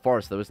in the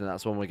forest, though, isn't it?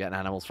 That's the one we're getting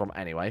animals from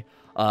anyway.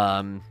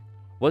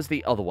 What's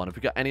the other one? Have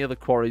we got any other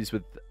quarries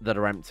that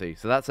are empty?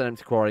 So that's an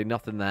empty quarry,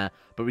 nothing there.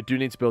 But we do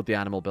need to build the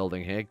animal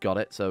building here. Got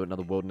it. So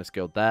another wilderness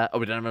guild there. Oh,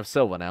 we don't have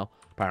silver now,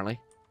 apparently.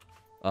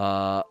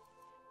 No,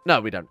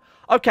 we don't.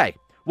 Okay.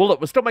 Well,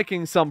 look, we're still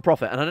making some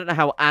profit. And I don't know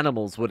how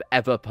animals would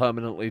ever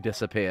permanently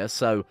disappear.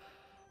 So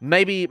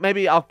maybe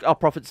our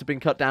profits have been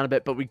cut down a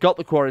bit. But we got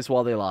the quarries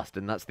while they lasted.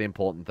 And that's the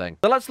important thing.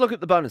 So let's look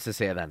at the bonuses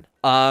here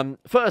then.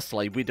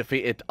 Firstly, we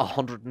defeated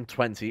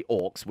 120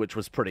 orcs, which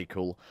was pretty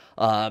cool.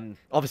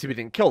 Obviously, we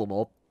didn't kill them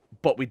all,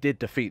 but we did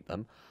defeat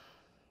them.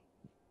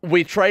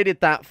 We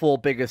traded that for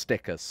bigger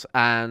stickers,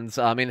 and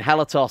I mean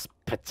Helatos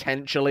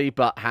potentially,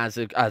 but has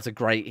a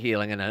great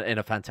healing in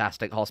a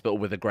fantastic hospital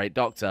with a great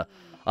doctor.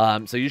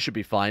 So you should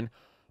be fine.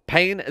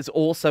 Pain is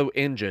also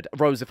injured.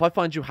 Rose, if I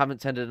find you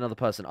haven't tended another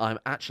person, I'm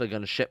actually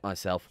going to shit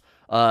myself.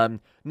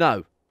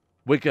 No,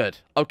 we're good.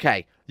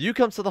 Okay, you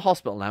come to the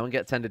hospital now and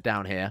get tended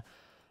down here.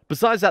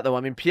 Besides that, though, I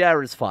mean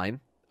Pierre is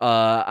fine.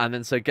 And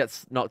then so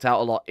gets knocked out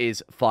a lot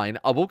is fine.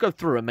 I will go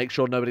through and make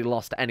sure nobody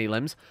lost any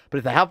limbs. But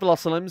if they have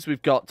lost limbs,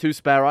 we've got 2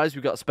 spare eyes,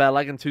 we've got a spare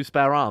leg, and 2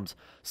 spare arms.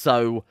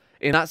 So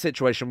in that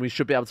situation, we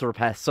should be able to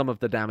repair some of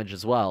the damage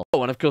as well.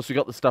 Oh, and of course, we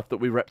got the stuff that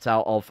we ripped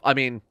out of. I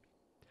mean,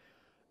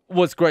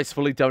 was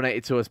gracefully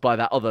donated to us by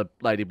that other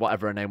lady,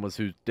 whatever her name was,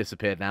 who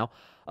disappeared now.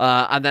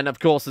 And then, of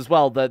course, as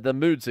well, the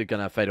moods are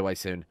going to fade away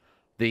soon.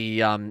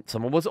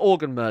 Someone was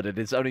organ murdered.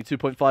 There's only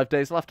 2.5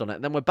 days left on it,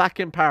 and then we're back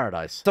in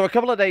paradise. So a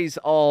couple of days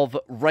of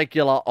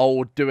regular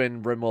old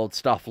doing Rimworld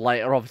stuff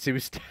later. Obviously, we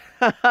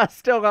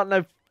still got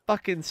no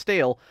fucking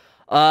steel.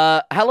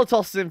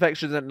 Helatos'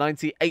 infection is at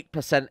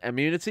 98%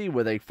 immunity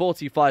with a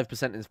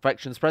 45%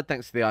 infection spread,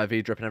 thanks to the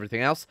IV drip and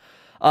everything else.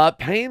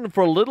 Pain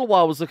for a little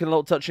while was looking a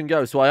little touch and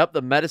go, so I upped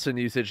the medicine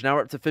usage. Now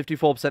we're up to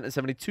 54% and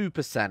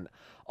 72%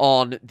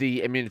 on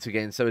the immunity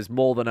gain, so it's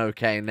more than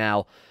okay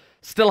now.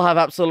 Still have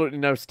absolutely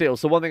no steel.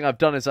 So one thing I've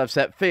done is I've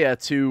set Fear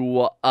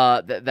to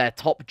their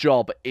top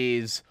job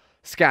is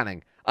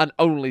scanning and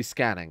only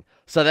scanning.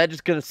 So they're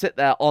just going to sit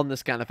there on the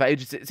scanner for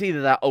ages. It's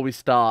either that or we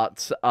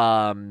start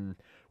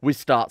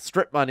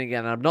strip mining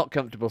again. And I'm not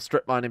comfortable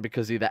strip mining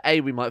because either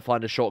A, we might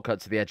find a shortcut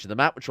to the edge of the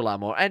map, which will allow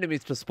more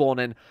enemies to spawn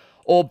in,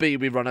 or B,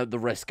 we run out the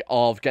risk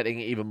of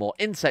getting even more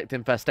insect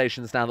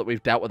infestations. Now that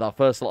we've dealt with our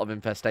first lot of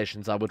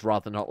infestations, I would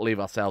rather not leave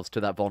ourselves to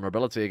that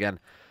vulnerability again.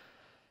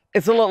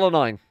 It's a little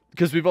annoying.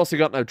 Because we've also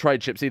got no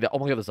trade ships either. Oh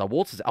my god, there's our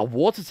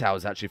water tower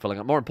is actually filling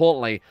up. More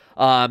importantly,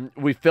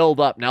 we filled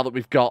up, now that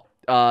we've got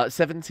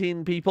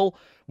 17 people,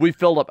 we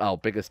filled up... Oh,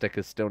 bigger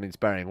stickers still needs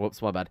burying. Whoops,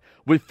 my bad.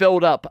 We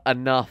filled up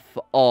enough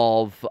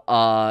of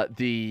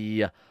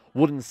the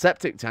wooden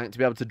septic tank to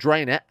be able to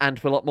drain it and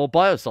fill up more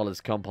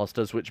biosolids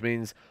composters, which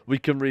means we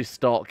can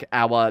restock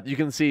our... You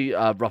can see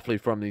roughly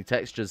from the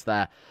textures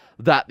there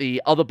that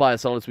the other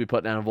biosolids we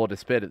put down have all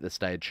disappeared at this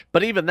stage.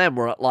 But even then,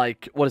 we're at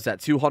like, what is that,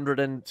 200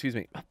 and... Excuse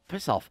me,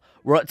 piss off.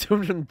 We're at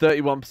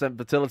 231%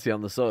 fertility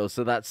on the soil,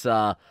 so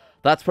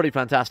that's pretty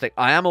fantastic.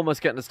 I am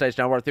almost getting to the stage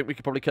now where I think we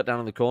could probably cut down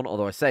on the corn,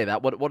 although I say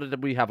that. What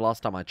did we have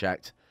last time I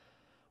checked?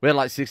 We had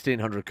like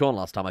 1,600 corn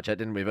last time I checked,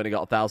 didn't we? We've only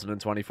got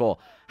 1,024.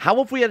 How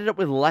have we ended up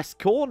with less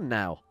corn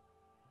now?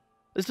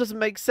 This doesn't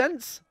make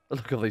sense.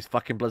 Look at all these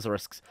fucking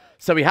blizzarisks.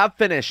 So we have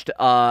finished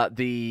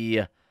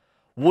the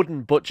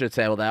wooden butcher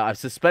tail there. I've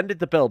suspended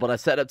the build, but I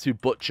set up to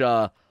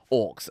butcher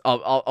orcs.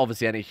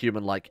 Obviously, any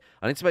human like...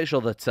 I need to make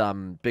sure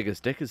that Bigger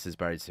Stickers is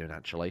buried soon,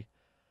 actually.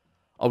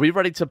 Are we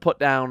ready to put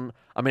down...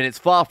 I mean, it's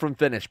far from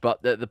finished,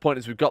 but the point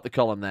is we've got the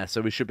column there,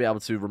 so we should be able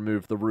to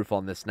remove the roof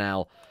on this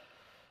now.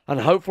 And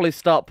hopefully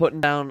start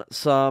putting down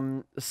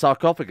some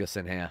sarcophagus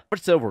in here. How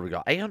much silver have we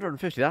got?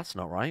 850, that's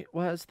not right.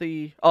 Where's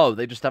the... Oh,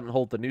 they just haven't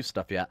hauled the new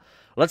stuff yet.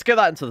 Let's get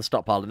that into the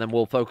stockpile, and then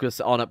we'll focus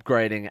on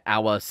upgrading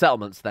our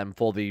settlements then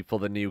for the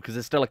new... Because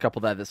there's still a couple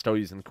there that's still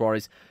using the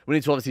quarries. We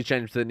need to obviously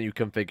change to the new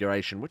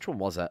configuration. Which one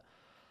was it?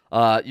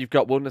 You've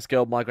got Wilderness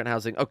Guild, Migrant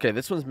Housing. Okay,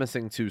 this one's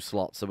missing 2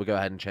 slots, so we'll go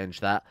ahead and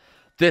change that.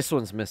 This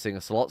one's missing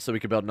a slot, so we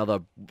could build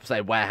another,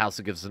 say, warehouse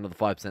that gives us another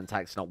 5%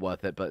 tax. Not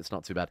worth it, but it's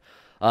not too bad.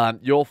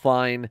 You're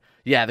fine.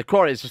 Yeah, the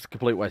quarry is just a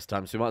complete waste of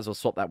time, so we might as well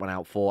swap that one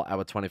out for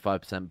our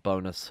 25%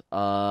 bonus.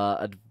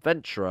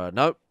 Adventurer.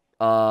 Nope.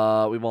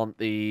 We want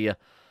the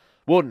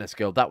Wilderness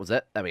Guild. That was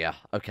it. There we are.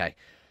 Okay.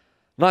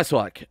 Nice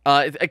work.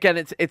 Again,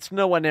 it's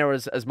nowhere near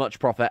as much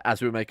profit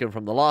as we were making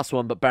from the last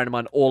one, but bearing in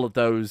mind all of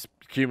those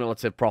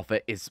cumulative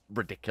profit is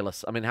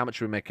ridiculous. I mean, how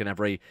much are we making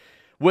every...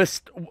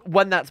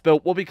 when that's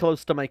built, we'll be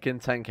close to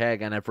making 10k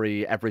again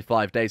every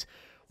 5 days.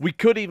 We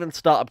could even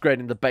start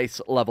upgrading the base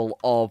level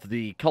of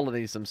the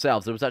colonies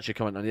themselves. There was actually a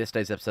comment on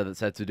yesterday's episode that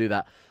said to do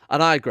that.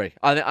 And I agree.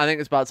 I think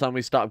it's about time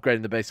we start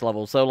upgrading the base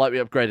level. So like we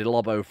upgraded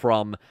Lobo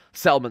from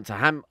settlement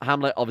to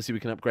hamlet. Obviously, we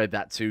can upgrade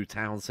that to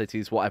towns,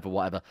 cities,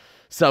 whatever.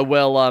 So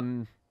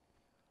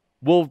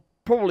we'll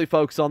probably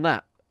focus on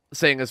that.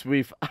 Seeing as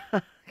we've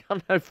got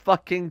no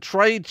fucking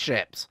trade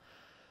ships.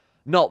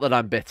 Not that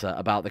I'm bitter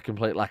about the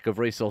complete lack of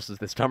resources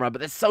this time around,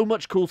 but there's so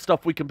much cool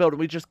stuff we can build, and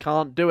we just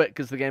can't do it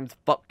because the game's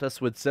fucked us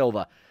with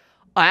silver.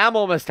 I am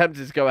almost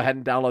tempted to go ahead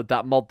and download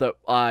that mod that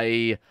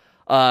I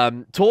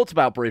talked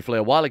about briefly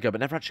a while ago, but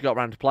never actually got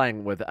around to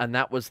playing with, and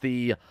that was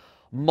the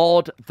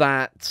mod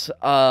that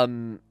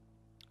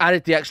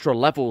added the extra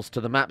levels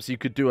to the map, so you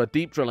could do a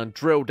deep drill and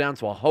drill down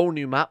to a whole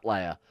new map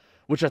layer,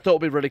 which I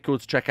thought would be really cool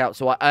to check out,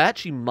 so I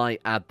actually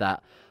might add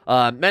that.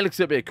 Mainly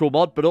because it would be a cool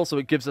mod, but also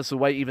it gives us a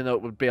way, even though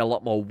it would be a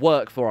lot more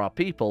work for our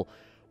people,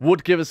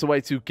 would give us a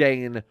way to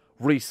gain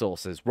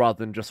resources, rather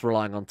than just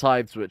relying on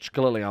tithes, which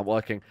clearly aren't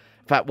working.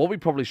 In fact, what we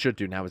probably should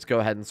do now is go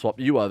ahead and swap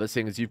you over,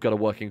 seeing as you've got a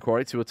working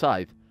quarry, to a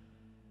tithe.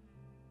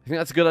 I think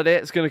that's a good idea.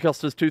 It's going to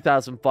cost us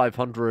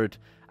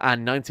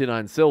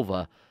 2,599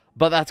 silver,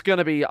 but that's going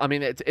to be, I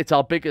mean, it's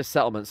our biggest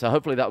settlement, so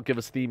hopefully that'll give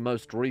us the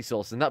most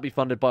resource, and that'll be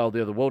funded by all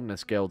the other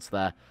wilderness guilds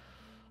there.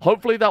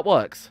 Hopefully that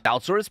works.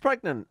 Delta is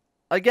pregnant.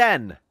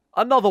 Again.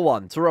 Another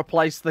one to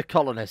replace the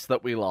colonists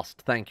that we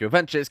lost. Thank you.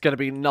 Eventually, it's going to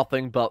be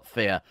nothing but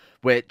fear,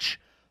 which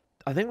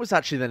I think was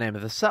actually the name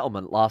of the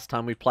settlement last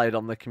time we played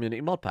on the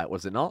community mod pack,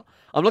 was it not?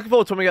 I'm looking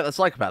forward to when we get the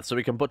psychopath so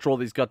we can butcher all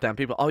these goddamn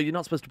people. Oh, you're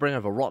not supposed to bring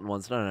over rotten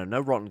ones. No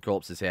rotten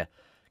corpses here.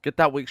 Get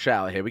that weak shit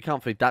out of here. We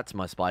can't feed that to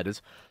my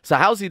spiders. So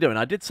how's he doing?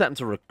 I did set him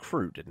to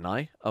recruit, didn't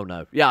I? Oh,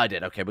 no. Yeah, I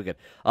did. Okay, we're good.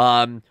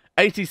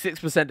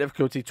 86%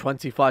 difficulty,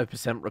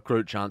 25%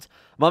 recruit chance.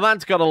 My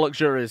man's got a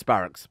luxurious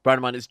barracks. Bear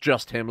in mind, it's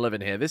just him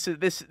living here. This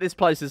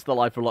place is the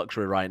life of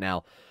luxury right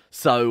now.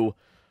 So,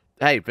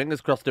 hey, fingers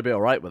crossed to be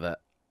alright with it.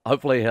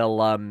 Hopefully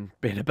he'll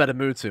be in a better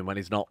mood soon when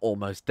he's not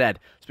almost dead.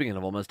 Speaking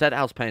of almost dead,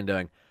 how's Pain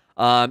doing?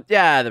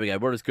 Yeah, there we go.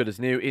 We're as good as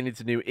new. He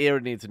needs a new ear,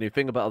 he needs a new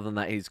finger, but other than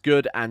that, he's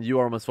good. And you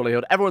are almost fully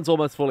healed. Everyone's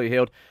almost fully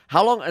healed.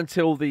 How long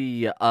until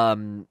the,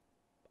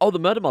 oh, the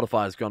murder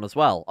modifier's gone as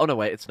well. Oh, no,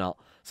 wait, it's not.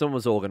 Someone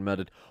was organ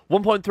murdered.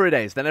 1.3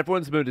 days, then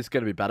everyone's mood is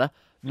going to be better.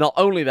 Not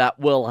only that,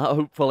 we'll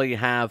hopefully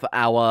have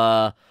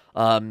our,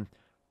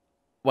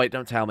 wait,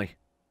 don't tell me.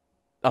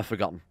 I've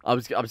forgotten. I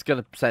was going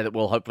to say that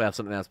we'll hopefully have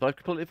something else, but I've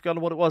completely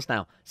forgotten what it was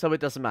now, so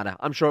it doesn't matter.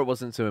 I'm sure it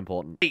wasn't too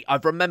important. Hey,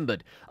 I've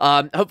remembered.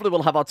 Hopefully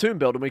we'll have our tomb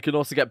built, and we can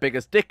also get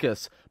Biggest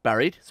Dickus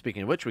buried.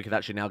 Speaking of which, we can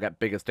actually now get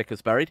Biggest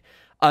Dickus buried,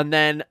 and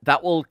then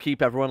that will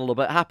keep everyone a little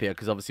bit happier,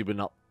 because obviously we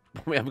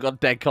haven't got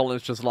dead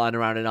colonists just lying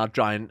around in our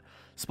giant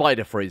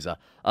spider freezer.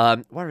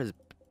 Where is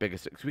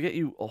Biggest Dickus? Can we get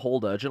you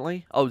hauled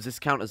urgently? Oh, does this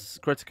count as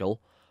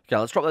critical? Okay,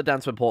 let's drop that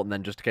down to important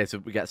then, just in case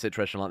we get a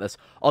situation like this.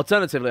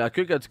 Alternatively, I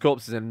could go to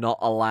corpses and not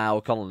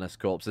allow colonist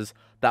corpses.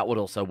 That would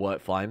also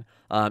work fine.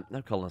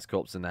 No colonist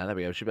corpse in there. There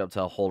we go. Should be able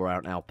to haul her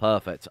out now.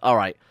 Perfect. All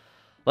right.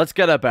 Let's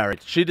get her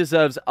buried. She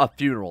deserves a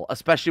funeral,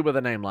 especially with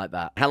a name like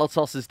that.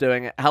 Helitos is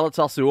doing it.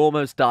 Helitos, who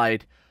almost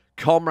died,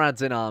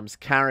 comrades in arms,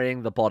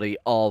 carrying the body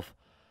of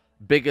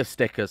Biggest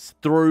Dickus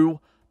through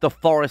the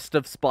forest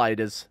of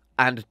spiders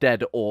and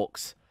dead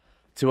orcs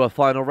to a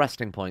final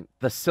resting point,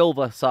 the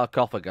silver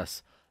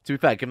sarcophagus. To be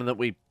fair, given that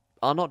we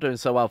are not doing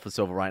so well for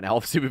silver right now,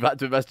 obviously we've had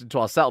to invest into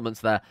our settlements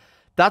there.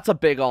 That's a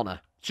big honor.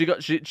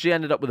 She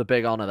ended up with a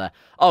big honor there.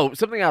 Oh,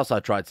 something else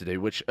I tried to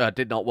do, which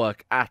did not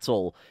work at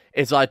all,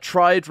 is I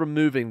tried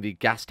removing the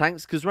gas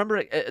tanks. Because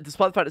remember,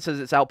 despite the fact it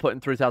says it's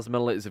outputting 3,000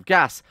 milliliters of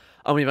gas,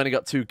 and we've only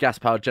got 2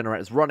 gas-powered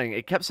generators running,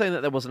 it kept saying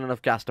that there wasn't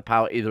enough gas to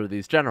power either of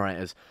these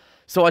generators.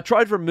 So I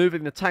tried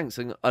removing the tanks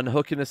and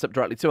hooking this up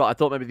directly to it. I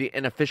thought maybe the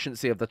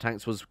inefficiency of the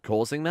tanks was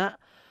causing that.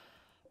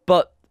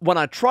 But when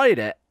I tried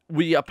it,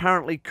 we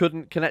apparently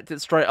couldn't connect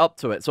it straight up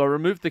to it. So I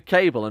removed the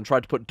cable and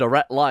tried to put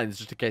direct lines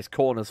just in case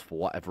corners, for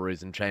whatever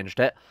reason, changed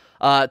it.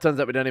 It turns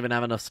out we don't even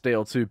have enough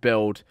steel to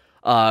build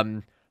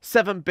 7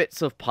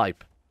 bits of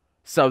pipe.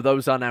 So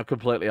those are now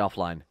completely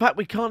offline. In fact,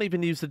 we can't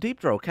even use the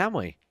deep drill, can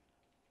we?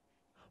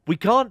 We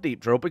can't deep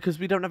drill because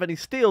we don't have any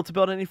steel to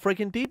build any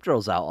freaking deep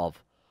drills out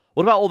of.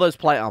 What about all those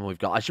plate armor we've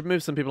got? I should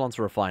move some people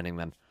onto refining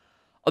then.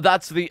 Oh,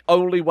 that's the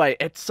only way.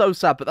 It's so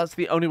sad, but that's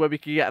the only way we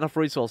can get enough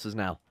resources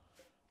now.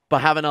 By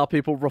having our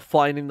people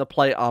refining the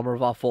plate armor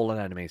of our fallen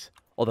enemies.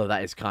 Although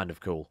that is kind of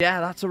cool. Yeah,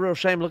 that's a real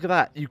shame. Look at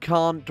that. You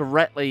can't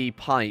directly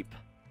pipe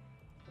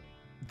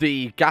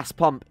the gas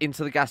pump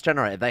into the gas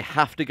generator. They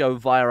have to go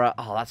via a...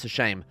 Oh, that's a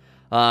shame.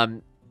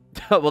 Well,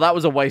 that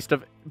was a waste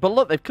of... But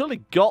look, they've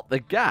clearly got the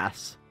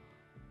gas.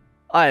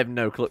 I have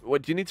no clue.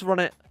 What, do you need to run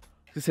it?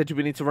 I said, do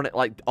we need to run it,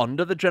 like,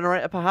 under the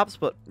generator, perhaps?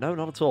 But no,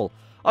 not at all.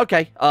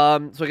 Okay,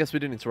 so I guess we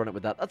do need to run it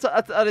with that.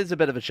 That is a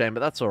bit of a shame,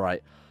 but that's all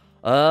right.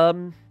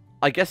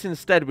 I guess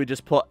instead we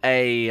just put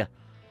a...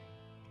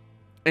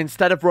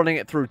 Instead of running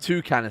it through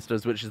 2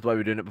 canisters, which is the way we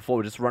were doing it before,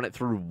 we just run it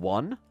through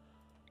 1.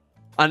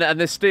 And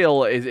this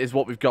steel is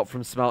what we've got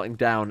from smelting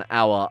down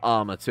our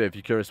armor, too, if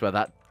you're curious where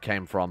that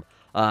came from.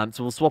 So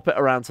we'll swap it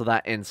around to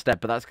that instead,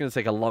 but that's going to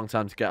take a long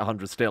time to get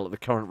 100 steel at the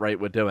current rate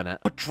we're doing it.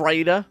 A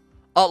trader?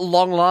 At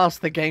long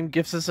last, the game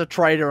gives us a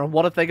trader, and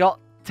what have they got?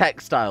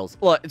 Textiles.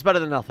 Look, it's better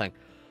than nothing.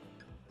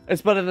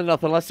 It's better than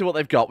nothing. Let's see what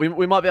they've got.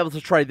 We might be able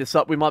to trade this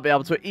up. We might be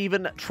able to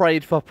even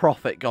trade for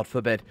profit, God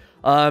forbid.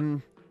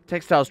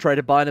 Textiles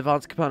trader, buying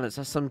advanced components.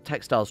 That's some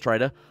textiles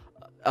trader.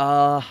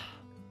 Right,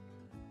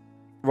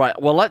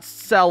 well, let's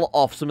sell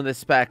off some of this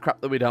spare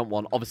crap that we don't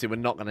want. Obviously, we're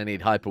not going to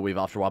need hyperweave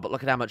after a while, but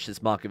look at how much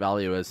this market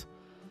value is.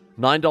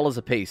 $9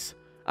 a piece.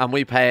 And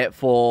we pay it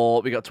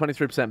for... We got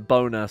 23%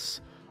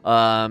 bonus.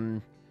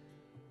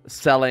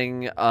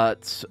 Selling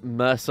at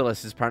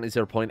Merciless is apparently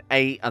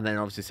 0.8, and then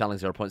obviously selling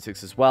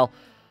 0.6 as well.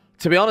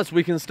 To be honest,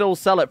 we can still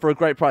sell it for a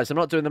great price. I'm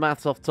not doing the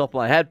maths off the top of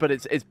my head, but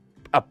it's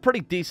a pretty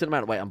decent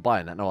amount. Wait, I'm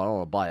buying that. No, I don't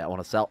want to buy it. I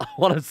want to sell. I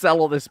want to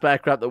sell all this spare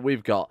crap that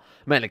we've got.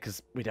 Mainly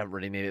because we don't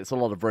really need it. It's a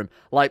lot of room.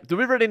 Like, do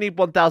we really need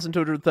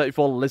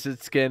 1,234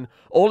 lizard skin?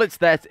 All it's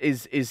there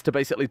is to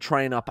basically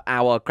train up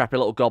our crappy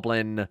little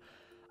goblin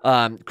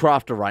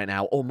crafter right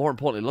now. Or more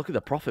importantly, look at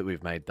the profit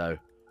we've made, though.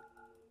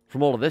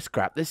 From all of this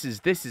crap, this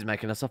is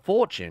making us a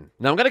fortune.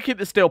 Now, I'm going to keep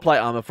the steel plate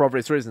armor for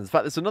obvious reasons. In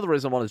fact, there's another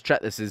reason I wanted to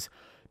check this is,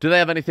 do they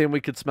have anything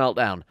we could smelt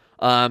down?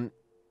 The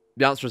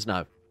answer is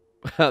no.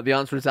 The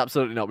answer is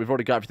absolutely not. We've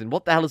already got everything.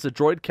 What the hell is a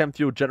droid chem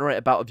fuel generator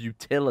about of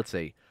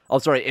utility? Oh,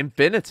 sorry,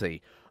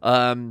 infinity.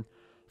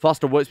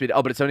 Faster warp speed.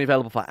 Oh, but it's only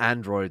available for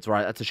androids,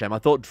 right? That's a shame. I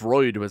thought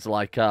droid was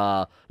like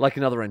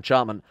another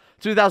enchantment.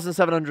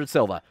 2,700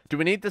 silver. Do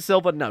we need the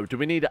silver? No. Do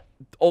we need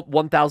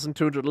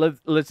 1,200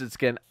 lizard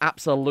skin?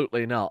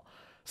 Absolutely not.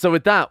 So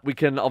with that, we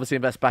can obviously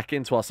invest back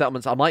into our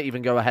settlements. I might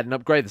even go ahead and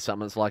upgrade the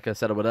settlements like I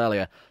said I would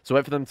earlier. So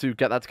wait for them to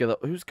get that together.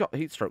 Who's got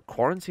heat stroke?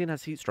 Quarantine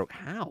has heat stroke.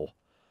 How?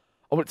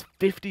 Oh, it's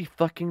 50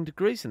 fucking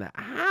degrees in there.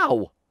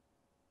 How?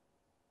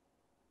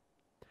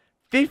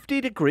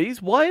 50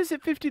 degrees? Why is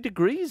it 50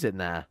 degrees in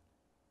there?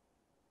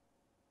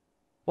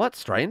 What?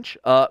 Strange.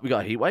 We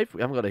got a heat wave?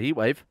 We haven't got a heat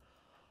wave.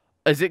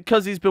 Is it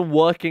because he's been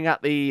working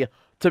at the...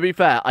 To be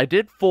fair, I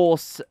did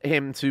force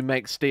him to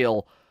make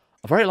steel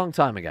a very long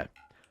time ago.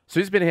 So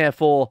he's been here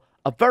for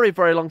a very,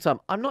 very long time.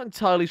 I'm not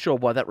entirely sure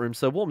why that room's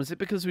so warm. Is it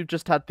because we've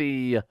just had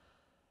the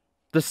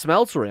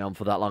smeltery on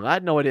for that long? I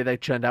had no idea they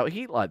churned out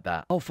heat like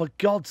that. Oh, for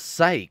God's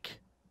sake.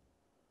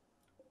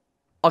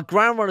 Our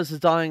ground runners are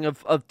dying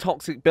of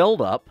toxic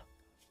buildup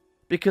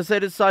because they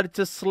decided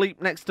to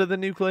sleep next to the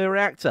nuclear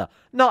reactor.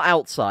 Not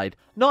outside.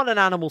 Not an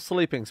animal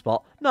sleeping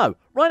spot. No,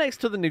 right next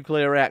to the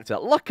nuclear reactor.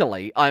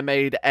 Luckily, I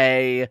made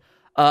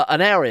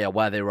an area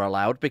where they were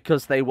allowed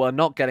because they were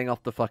not getting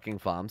off the fucking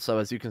farm. So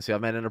as you can see,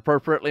 I've made an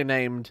appropriately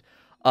named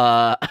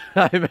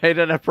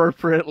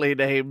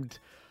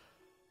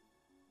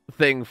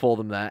thing for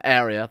them there.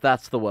 Area,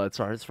 that's the word.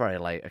 Sorry, it's very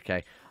late.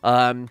 Okay.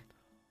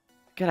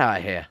 Get out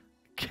of here.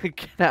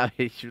 Get out of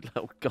here, you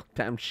little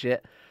goddamn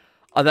shit.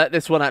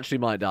 This one actually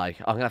might die.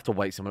 I'm gonna have to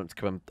wait someone to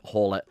come and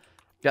haul it.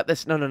 Get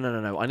this. No.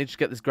 I need to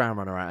get this ground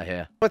runner out of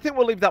here. I think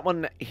we'll leave that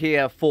one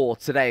here for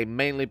today,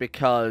 mainly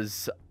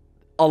because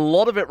a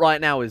lot of it right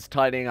now is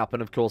tidying up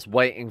and, of course,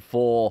 waiting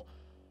for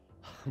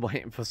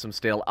some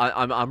steel.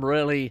 I'm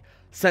really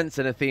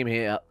sensing a theme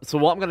here. So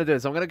what I'm going to do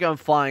is I'm going to go and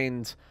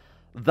find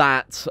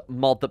that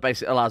mod that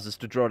basically allows us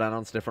to draw down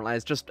onto different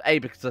layers. Just A,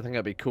 because I think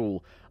it'd be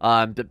cool.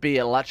 But B,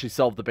 it'll actually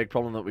solve the big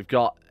problem that we've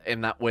got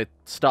in that we're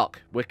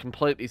stuck. We're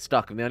completely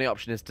stuck, and the only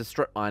option is to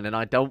strip mine, and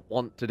I don't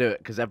want to do it,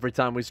 because every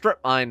time we strip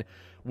mine,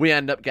 we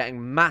end up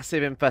getting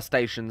massive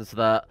infestations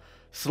that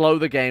slow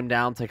the game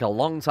down, take a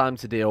long time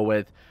to deal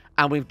with,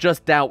 and we've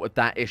just dealt with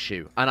that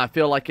issue. And I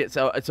feel like it's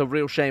a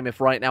real shame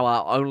if right now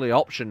our only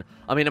option...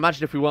 I mean,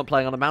 imagine if we weren't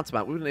playing on a mountain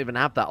map. We wouldn't even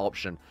have that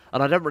option.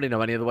 And I don't really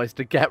know any other ways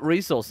to get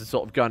resources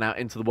sort of going out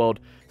into the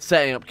world,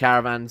 setting up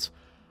caravans,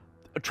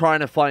 trying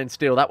to find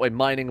steel that way,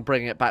 mining and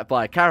bringing it back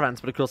via caravans.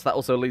 But of course, that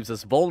also leaves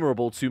us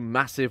vulnerable to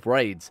massive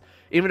raids.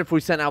 Even if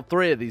we sent out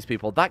 3 of these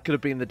people, that could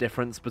have been the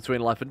difference between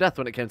life and death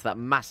when it came to that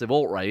massive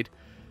alt raid.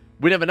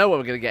 We never know when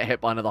we're going to get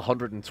hit by another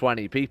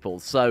 120 people.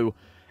 So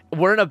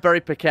we're in a very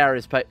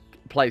precarious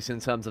place in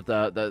terms of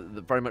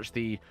the very much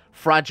the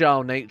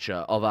fragile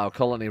nature of our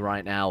colony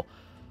right now.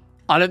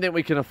 I don't think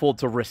we can afford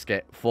to risk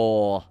it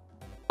for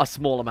a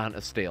small amount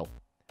of steel.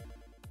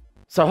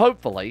 So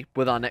hopefully,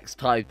 with our next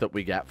tithe that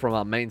we get from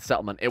our main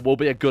settlement, it will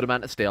be a good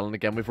amount of steel. And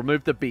again, we've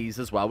removed the bees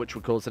as well, which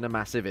were causing a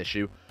massive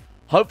issue.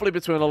 Hopefully,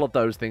 between all of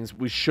those things,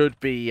 we should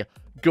be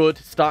good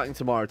starting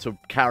tomorrow to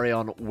carry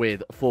on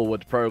with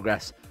forward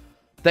progress.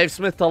 They've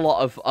smithed a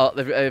lot of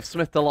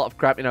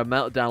crap, you know,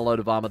 melted down a load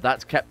of armor.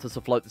 That's kept us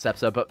afloat this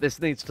episode, but this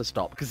needs to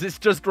stop because it's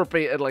just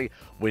repeatedly,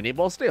 we need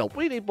more steel.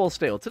 We need more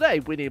steel. Today,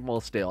 we need more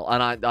steel,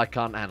 and I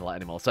can't handle it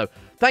anymore. So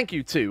thank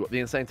you to the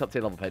insane top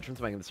tier level patrons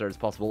for making this series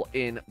possible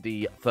in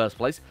the first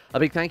place.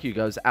 A big thank you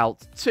goes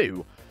out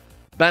to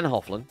Ben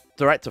Hofflin,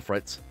 Director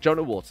Fritz,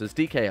 Jonah Waters,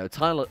 DKO,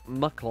 Tyler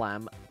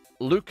Mucklam,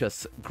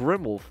 Lucas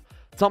Grimwolf,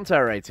 Tom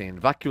Terror 18,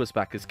 Vacuous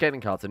Backers,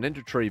 Kaden Carter,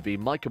 Ninja Tree V,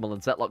 Michael Mullen,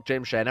 Zetlock,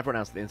 James Shea, and everyone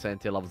else at the insane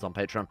tier levels on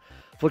Patreon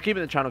for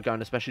keeping the channel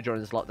going, especially during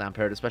this lockdown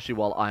period, especially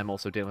while I'm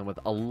also dealing with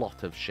a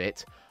lot of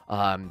shit,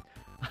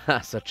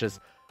 such as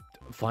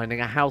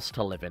finding a house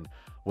to live in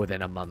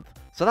within a month.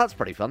 So that's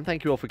pretty fun.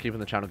 Thank you all for keeping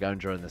the channel going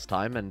during this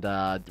time, and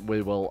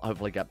we will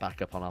hopefully get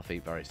back up on our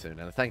feet very soon.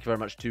 And thank you very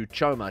much to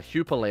Choma,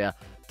 Hupalia,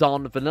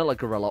 Don, Vanilla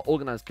Gorilla,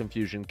 Organized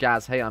Confusion,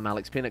 Gaz, Hey I'm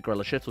Alex, Peanut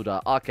Gorilla,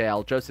 Shittleder,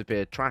 RKL, Joseph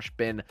Beer, Trash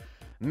Bin,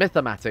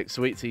 Mythomatic,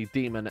 Sweetie,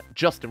 Demon,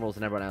 Justin Rules,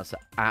 and everyone else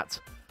at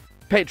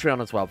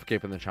Patreon as well for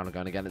keeping the channel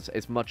going. Again,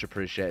 it's much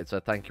appreciated, so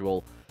thank you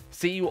all.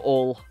 See you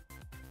all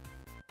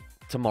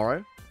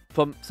tomorrow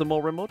for some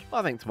more Rimworld.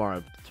 I think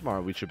tomorrow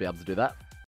we should be able to do that.